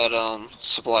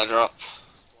supply drop.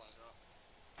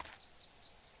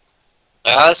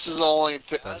 This is the only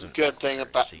good thing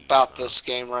about this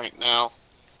game right now.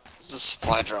 Is the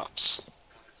supply drops.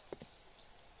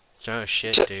 Oh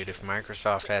shit, dude, if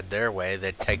Microsoft had their way,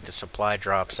 they'd take the supply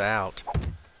drops out.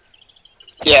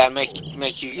 Yeah,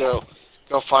 make you go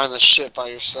go find the shit by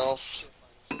yourself.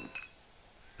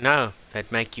 No,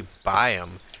 they'd make you buy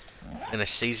them in a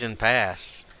season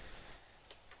pass.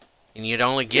 And you'd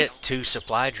only get 2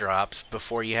 supply drops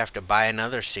before you have to buy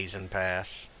another season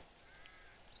pass.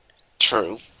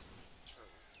 True.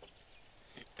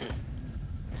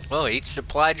 Well, each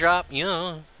supply drop, you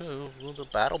know, well, the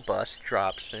battle bus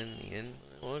drops, and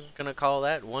we're gonna call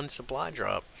that 1 supply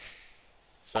drop.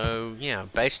 So, yeah,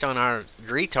 based on our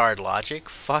retard logic,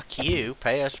 fuck you,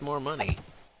 pay us more money.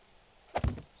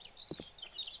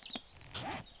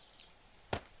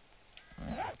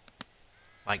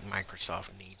 Like Microsoft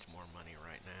needs more money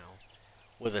right now,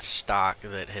 with a stock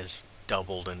that has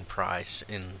doubled in price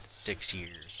in 6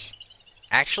 years.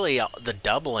 Actually, the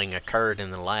doubling occurred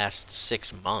in the last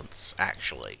 6 months,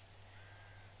 actually.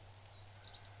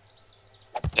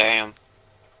 Damn.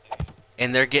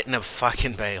 And they're getting a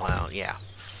fucking bailout. Yeah,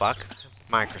 fuck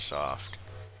Microsoft.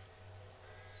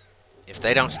 If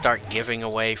they don't start giving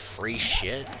away free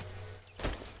shit,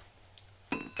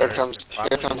 Here comes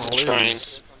the train.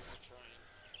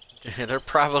 they're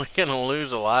probably gonna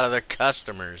lose a lot of their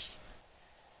customers.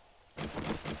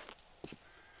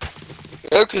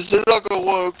 Yeah, because they're not gonna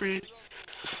want to be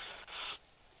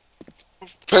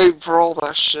paid for all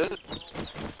that shit.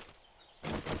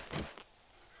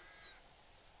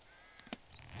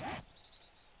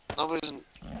 Nobody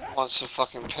wants to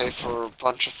fucking pay for a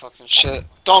bunch of fucking shit.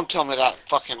 Don't tell me that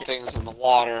fucking thing's in the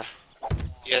water.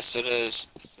 Yes, it is.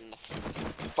 It's in the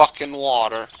fucking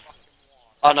water.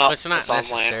 Oh no, Well, it's not it's on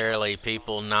land. necessarily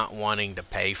people not wanting to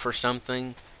pay for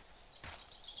something.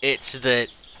 It's that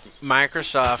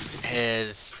Microsoft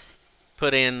has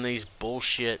put in these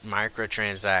bullshit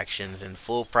microtransactions and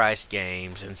full-price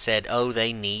games and said, oh,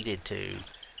 they needed to.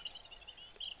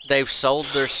 They've sold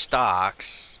their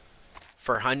stocks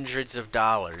for hundreds of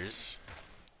dollars.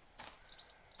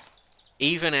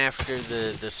 Even after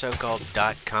the so-called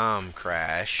 .com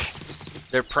crash,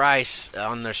 their price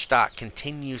on their stock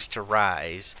continues to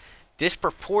rise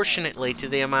disproportionately to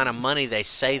the amount of money they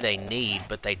say they need,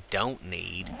 but they don't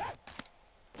need.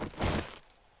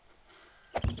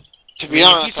 To be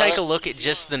honest, if you take a look at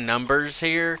just the numbers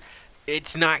here,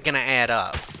 it's not gonna add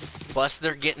up. Plus,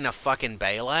 they're getting a fucking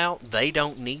bailout. They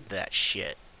don't need that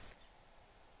shit.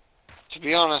 To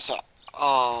be honest,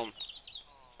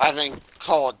 I think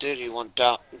Call of Duty went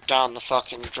down the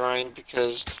fucking drain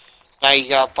because now you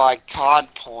gotta buy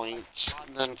COD points,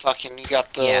 and then fucking you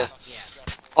got the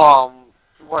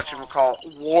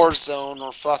whatchamacallit, Warzone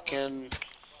or fucking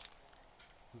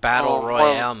Battle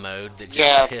Royale mode that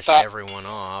just pissed everyone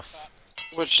off.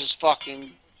 Which is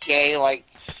fucking gay. Like,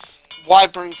 why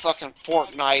bring fucking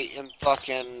Fortnite and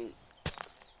fucking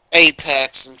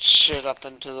Apex and shit up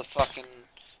into the fucking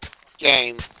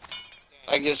game?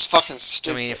 Like, it's fucking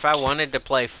stupid. I mean, if I wanted to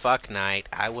play Fuck Night,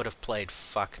 I would have played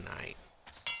Fuck Night.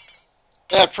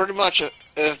 Yeah, pretty much.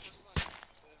 If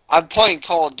I'm playing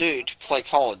Call of Duty to play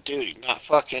Call of Duty, not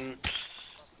fucking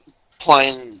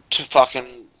playing to fucking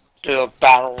do a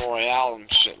battle royale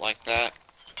and shit like that.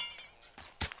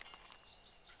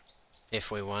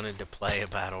 If we wanted to play a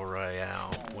battle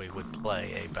royale, we would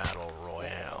play a battle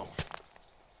royale.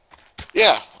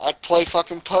 Yeah, I'd play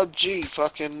fucking PUBG,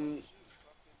 fucking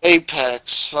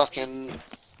Apex, fucking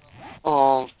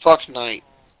Fuck Night.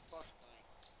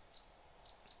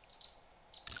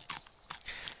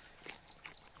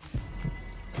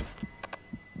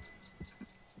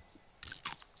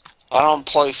 I don't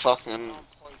play fucking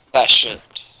that shit.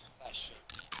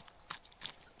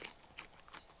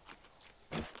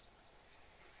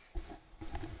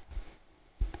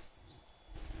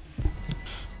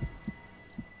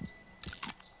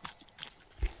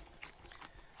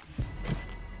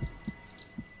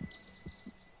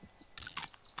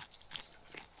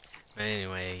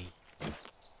 Anyway,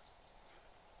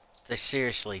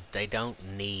 they don't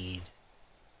need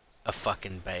a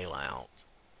fucking bailout.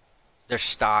 Their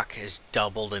stock has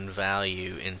doubled in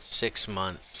value in 6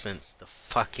 months since the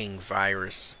fucking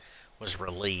virus was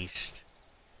released.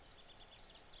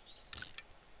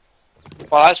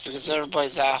 Well, that's because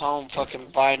everybody's at home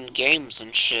fucking buying games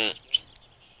and shit.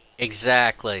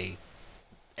 Exactly.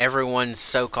 Everyone's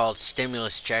so-called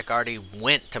stimulus check already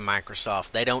went to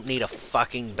Microsoft. They don't need a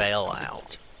fucking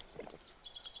bailout.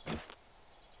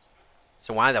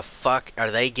 So why the fuck are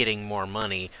they getting more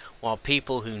money while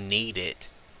people who need it,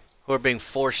 who are being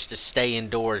forced to stay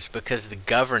indoors because the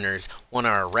governors want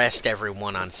to arrest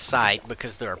everyone on sight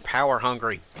because they're a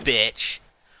power-hungry bitch,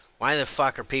 why the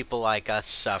fuck are people like us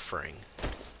suffering?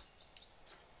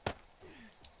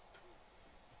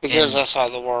 Because that's how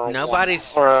the world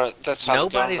nobody's that's how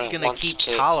nobody's gonna keep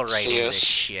tolerating this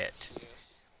shit.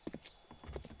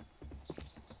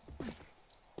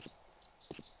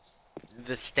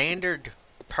 the standard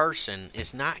person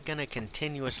is not gonna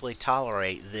continuously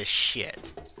tolerate this shit.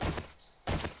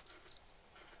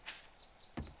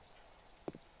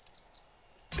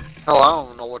 Hell, I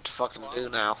don't know what to fucking do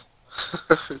now.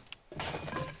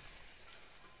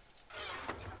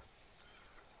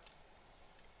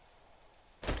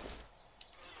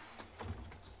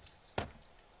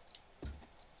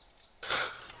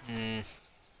 Hmm.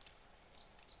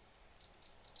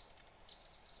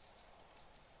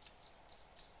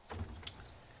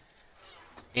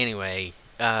 Anyway,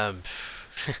 the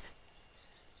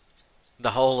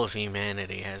whole of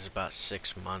humanity has about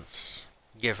 6 months,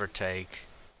 give or take,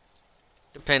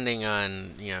 depending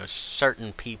on, you know,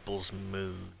 certain people's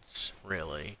moods,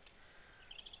 really.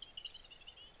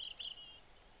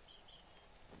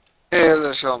 Yeah,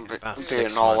 there's gonna About be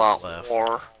 6 an months all-out left.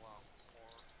 war.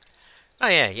 Oh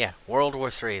yeah. World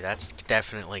War III, that's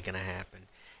definitely gonna happen.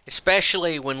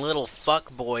 Especially when little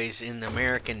fuckboys in the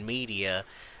American media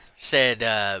said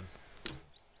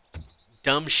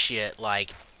dumb shit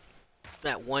like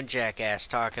that one jackass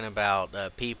talking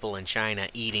about people in China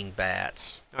eating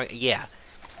bats. Yeah,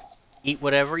 eat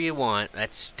whatever you want.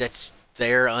 That's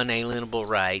their unalienable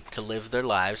right to live their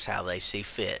lives how they see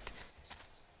fit.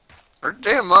 Pretty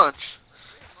damn much.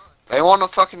 They want to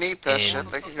fucking eat that And shit,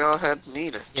 they can go ahead and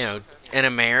eat it. you know, an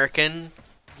American,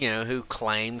 you know, who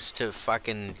claims to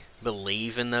fucking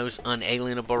believe in those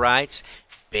unalienable rights,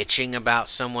 bitching about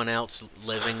someone else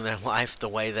living their life the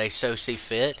way they so see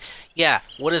fit. Yeah,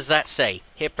 what does that say?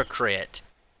 Hypocrite.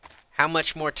 How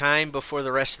much more time before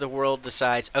the rest of the world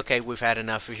decides, okay, we've had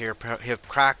enough of your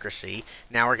hypocrisy,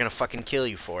 now we're gonna fucking kill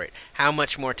you for it? How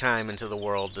much more time until the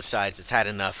world decides it's had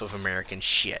enough of American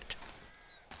shit?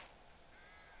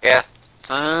 Yeah.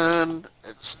 And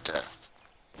it's death.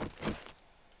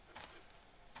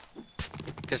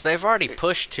 Because they've already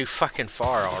pushed too fucking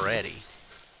far already.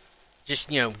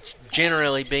 Just, you know,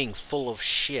 generally being full of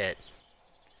shit.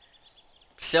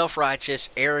 Self-righteous,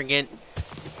 arrogant,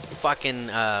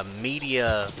 fucking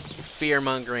media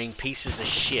fear-mongering pieces of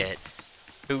shit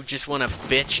who just want to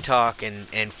bitch talk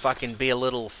and fucking be a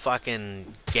little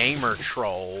fucking gamer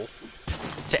troll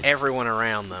to everyone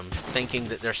around them, thinking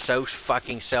that they're so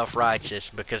fucking self-righteous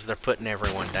because they're putting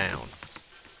everyone down.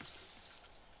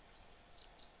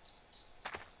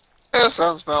 Yeah,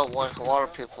 sounds about like a lot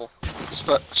of people.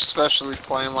 Especially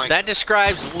playing like... That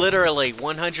describes literally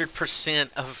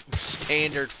 100% of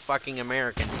standard fucking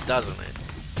Americans, doesn't it?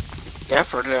 Yeah,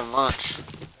 pretty damn much.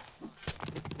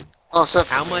 Well, except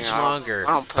for How me, much longer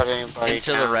I don't put anybody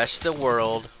until down. the rest of the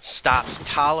world stops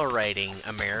tolerating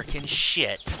American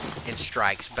shit and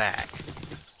strikes back?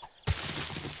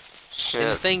 Shit,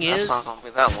 And the thing that's is, not gonna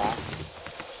be that long.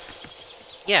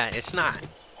 yeah, it's not.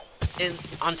 And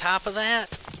on top of that,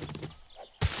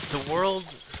 the world,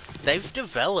 they've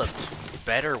developed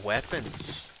better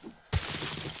weapons.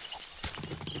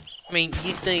 I mean,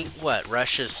 you think, what,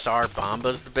 Russia's Tsar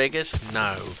Bomba's the biggest?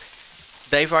 No.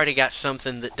 They've already got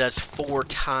something that does 4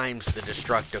 times the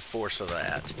destructive force of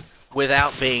that,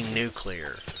 without being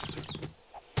nuclear.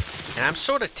 And I'm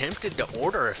sort of tempted to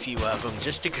order a few of them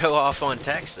just to go off on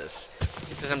Texas.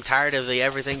 Because I'm tired of the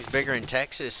everything's bigger in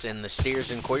Texas and the steers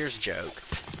and queers joke.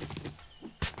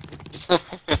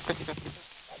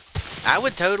 I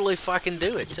would totally fucking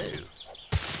do it, too.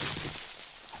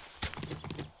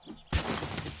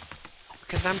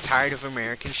 Because I'm tired of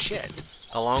American shit,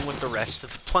 along with the rest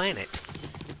of the planet.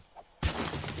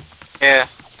 Yeah,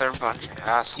 they're a bunch of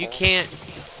assholes.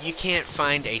 You can't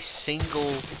find a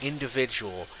single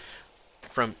individual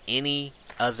from any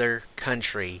other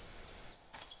country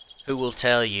who will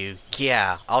tell you,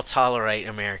 yeah, I'll tolerate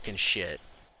American shit.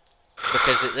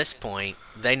 Because at this point,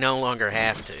 they no longer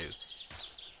have to.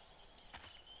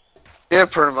 Yeah,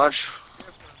 pretty much.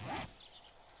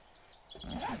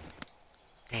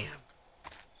 Damn.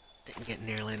 Didn't get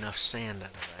nearly enough sand out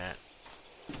of that.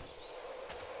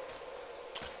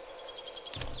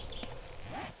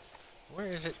 Where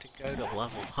is it to go to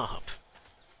level up?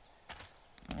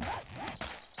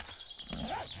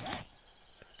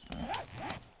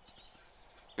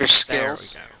 Your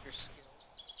skills. There we go.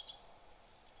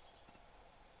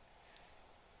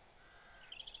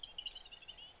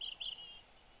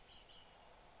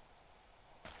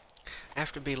 I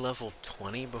have to be level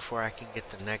 20 before I can get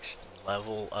the next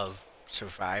level of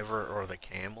Survivor or the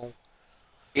Camel.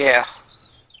 Yeah.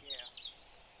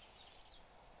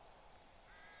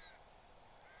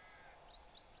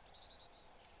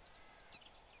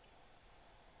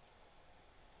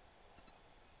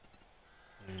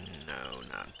 No,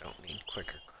 don't need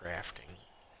quicker crafting.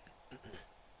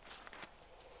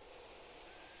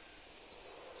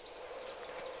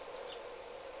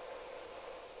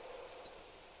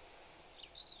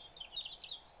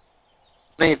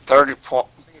 need 30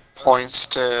 points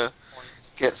to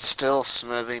get steel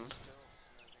smithing.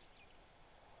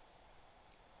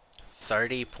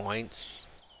 30 points?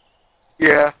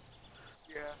 Yeah.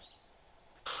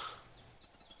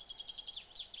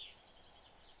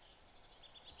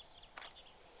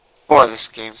 Boy, this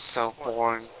game's so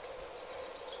boring.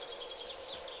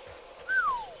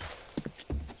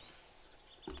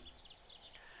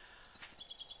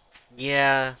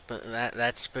 Yeah, but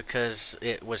that's because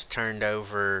it was turned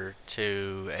over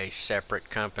to a separate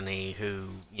company who,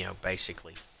 you know,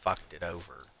 basically fucked it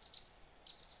over.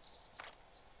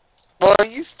 Well,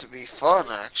 it used to be fun,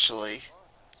 actually.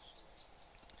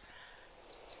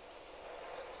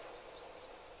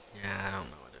 Yeah, I don't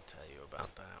know what to tell you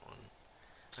about that one.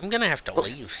 I'm gonna have to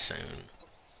leave soon.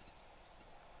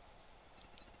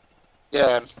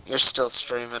 Yeah, you're still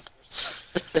streaming.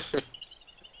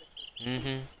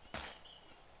 Mm-hmm.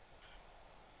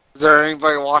 Is there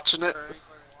anybody watching it?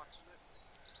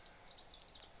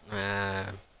 No,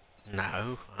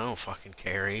 I don't fucking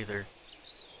care either.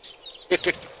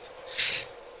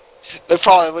 They're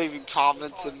probably leaving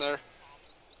comments in there.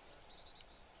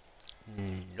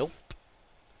 Nope.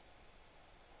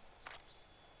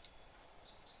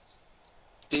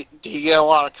 Do you get a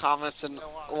lot of comments in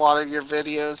a lot of your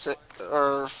videos that,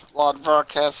 or a lot of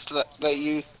broadcasts that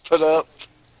you put up?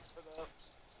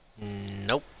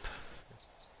 Nope.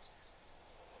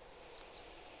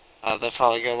 They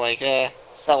probably go like,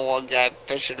 it's that one guy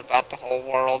bitching about the whole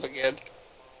world again.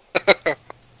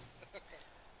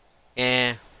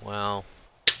 Yeah, well,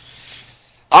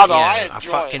 I know, yeah, I I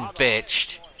enjoy fucking it.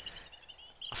 bitched.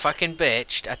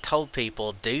 I told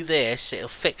people, do this, it'll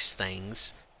fix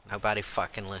things. Nobody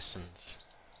fucking listens.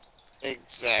 Hell,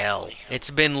 Exactly.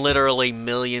 it's been literally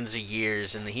millions of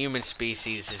years and the human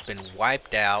species has been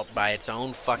wiped out by its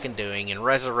own fucking doing and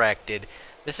resurrected.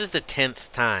 This is the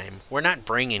 10th time. We're not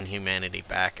bringing humanity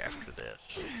back after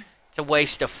this. It's a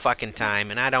waste of fucking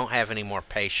time and I don't have any more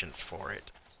patience for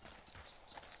it.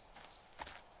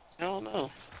 Hell no.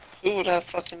 Who would have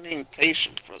fucking need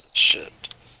patience for this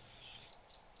shit?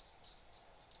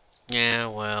 Yeah,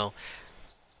 well,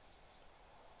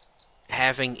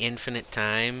 having infinite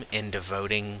time and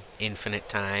devoting infinite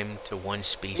time to one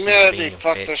species Yeah, being they a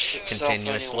fuck their bitch shit self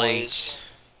continuously, anyways.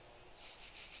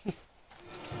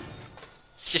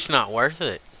 it's just not worth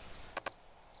it.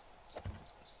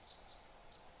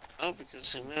 Oh,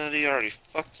 because humanity already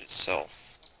fucked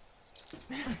itself.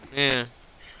 Yeah.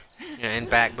 Yeah, and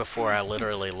back before I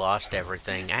literally lost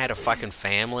everything, I had a fucking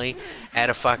family, I had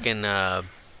a fucking,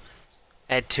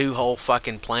 had 2 whole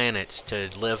fucking planets to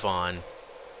live on.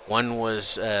 One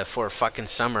was, for a fucking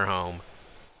summer home.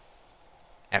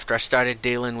 After I started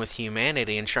dealing with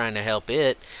humanity and trying to help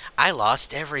it, I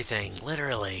lost everything,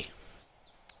 literally.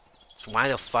 So why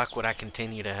the fuck would I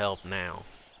continue to help now?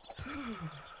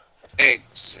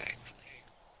 Exactly.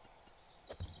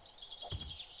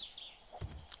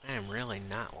 I am really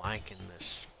not liking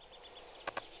this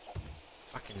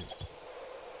fucking...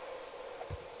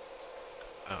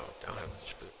 Oh, don't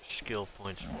have skill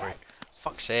points for it.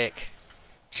 Fuck's sake.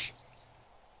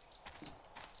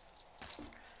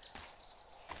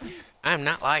 I'm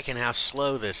not liking how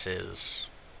slow this is.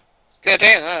 God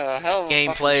damn, a hell of a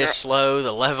Gameplay is fucking slow,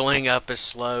 the leveling up is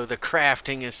slow, the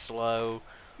crafting is slow.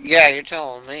 Yeah, you're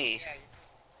telling me.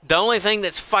 The only thing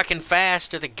that's fucking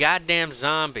fast are the goddamn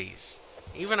zombies.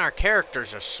 Even our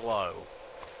characters are slow.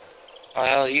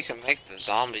 Well, you can make the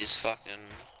zombies fucking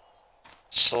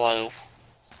slow.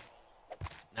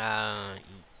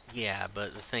 Yeah,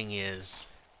 but the thing is,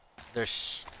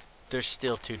 they're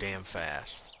still too damn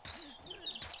fast.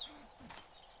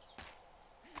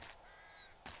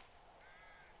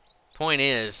 Point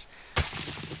is,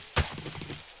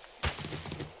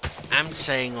 I'm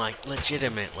saying, like,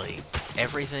 legitimately,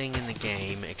 everything in the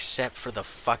game except for the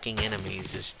fucking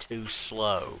enemies is too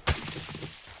slow.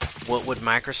 What would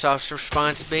Microsoft's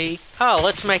response be? Oh,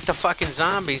 let's make the fucking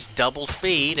zombies double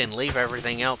speed and leave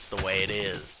everything else the way it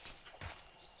is.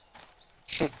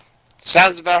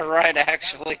 Sounds about right,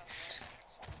 actually.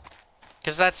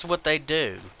 Because that's what they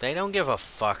do. They don't give a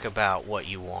fuck about what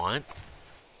you want.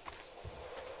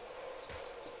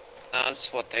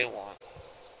 That's what they want.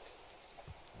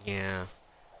 Yeah.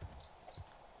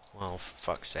 Well, for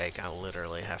fuck's sake, I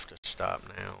literally have to stop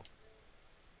now.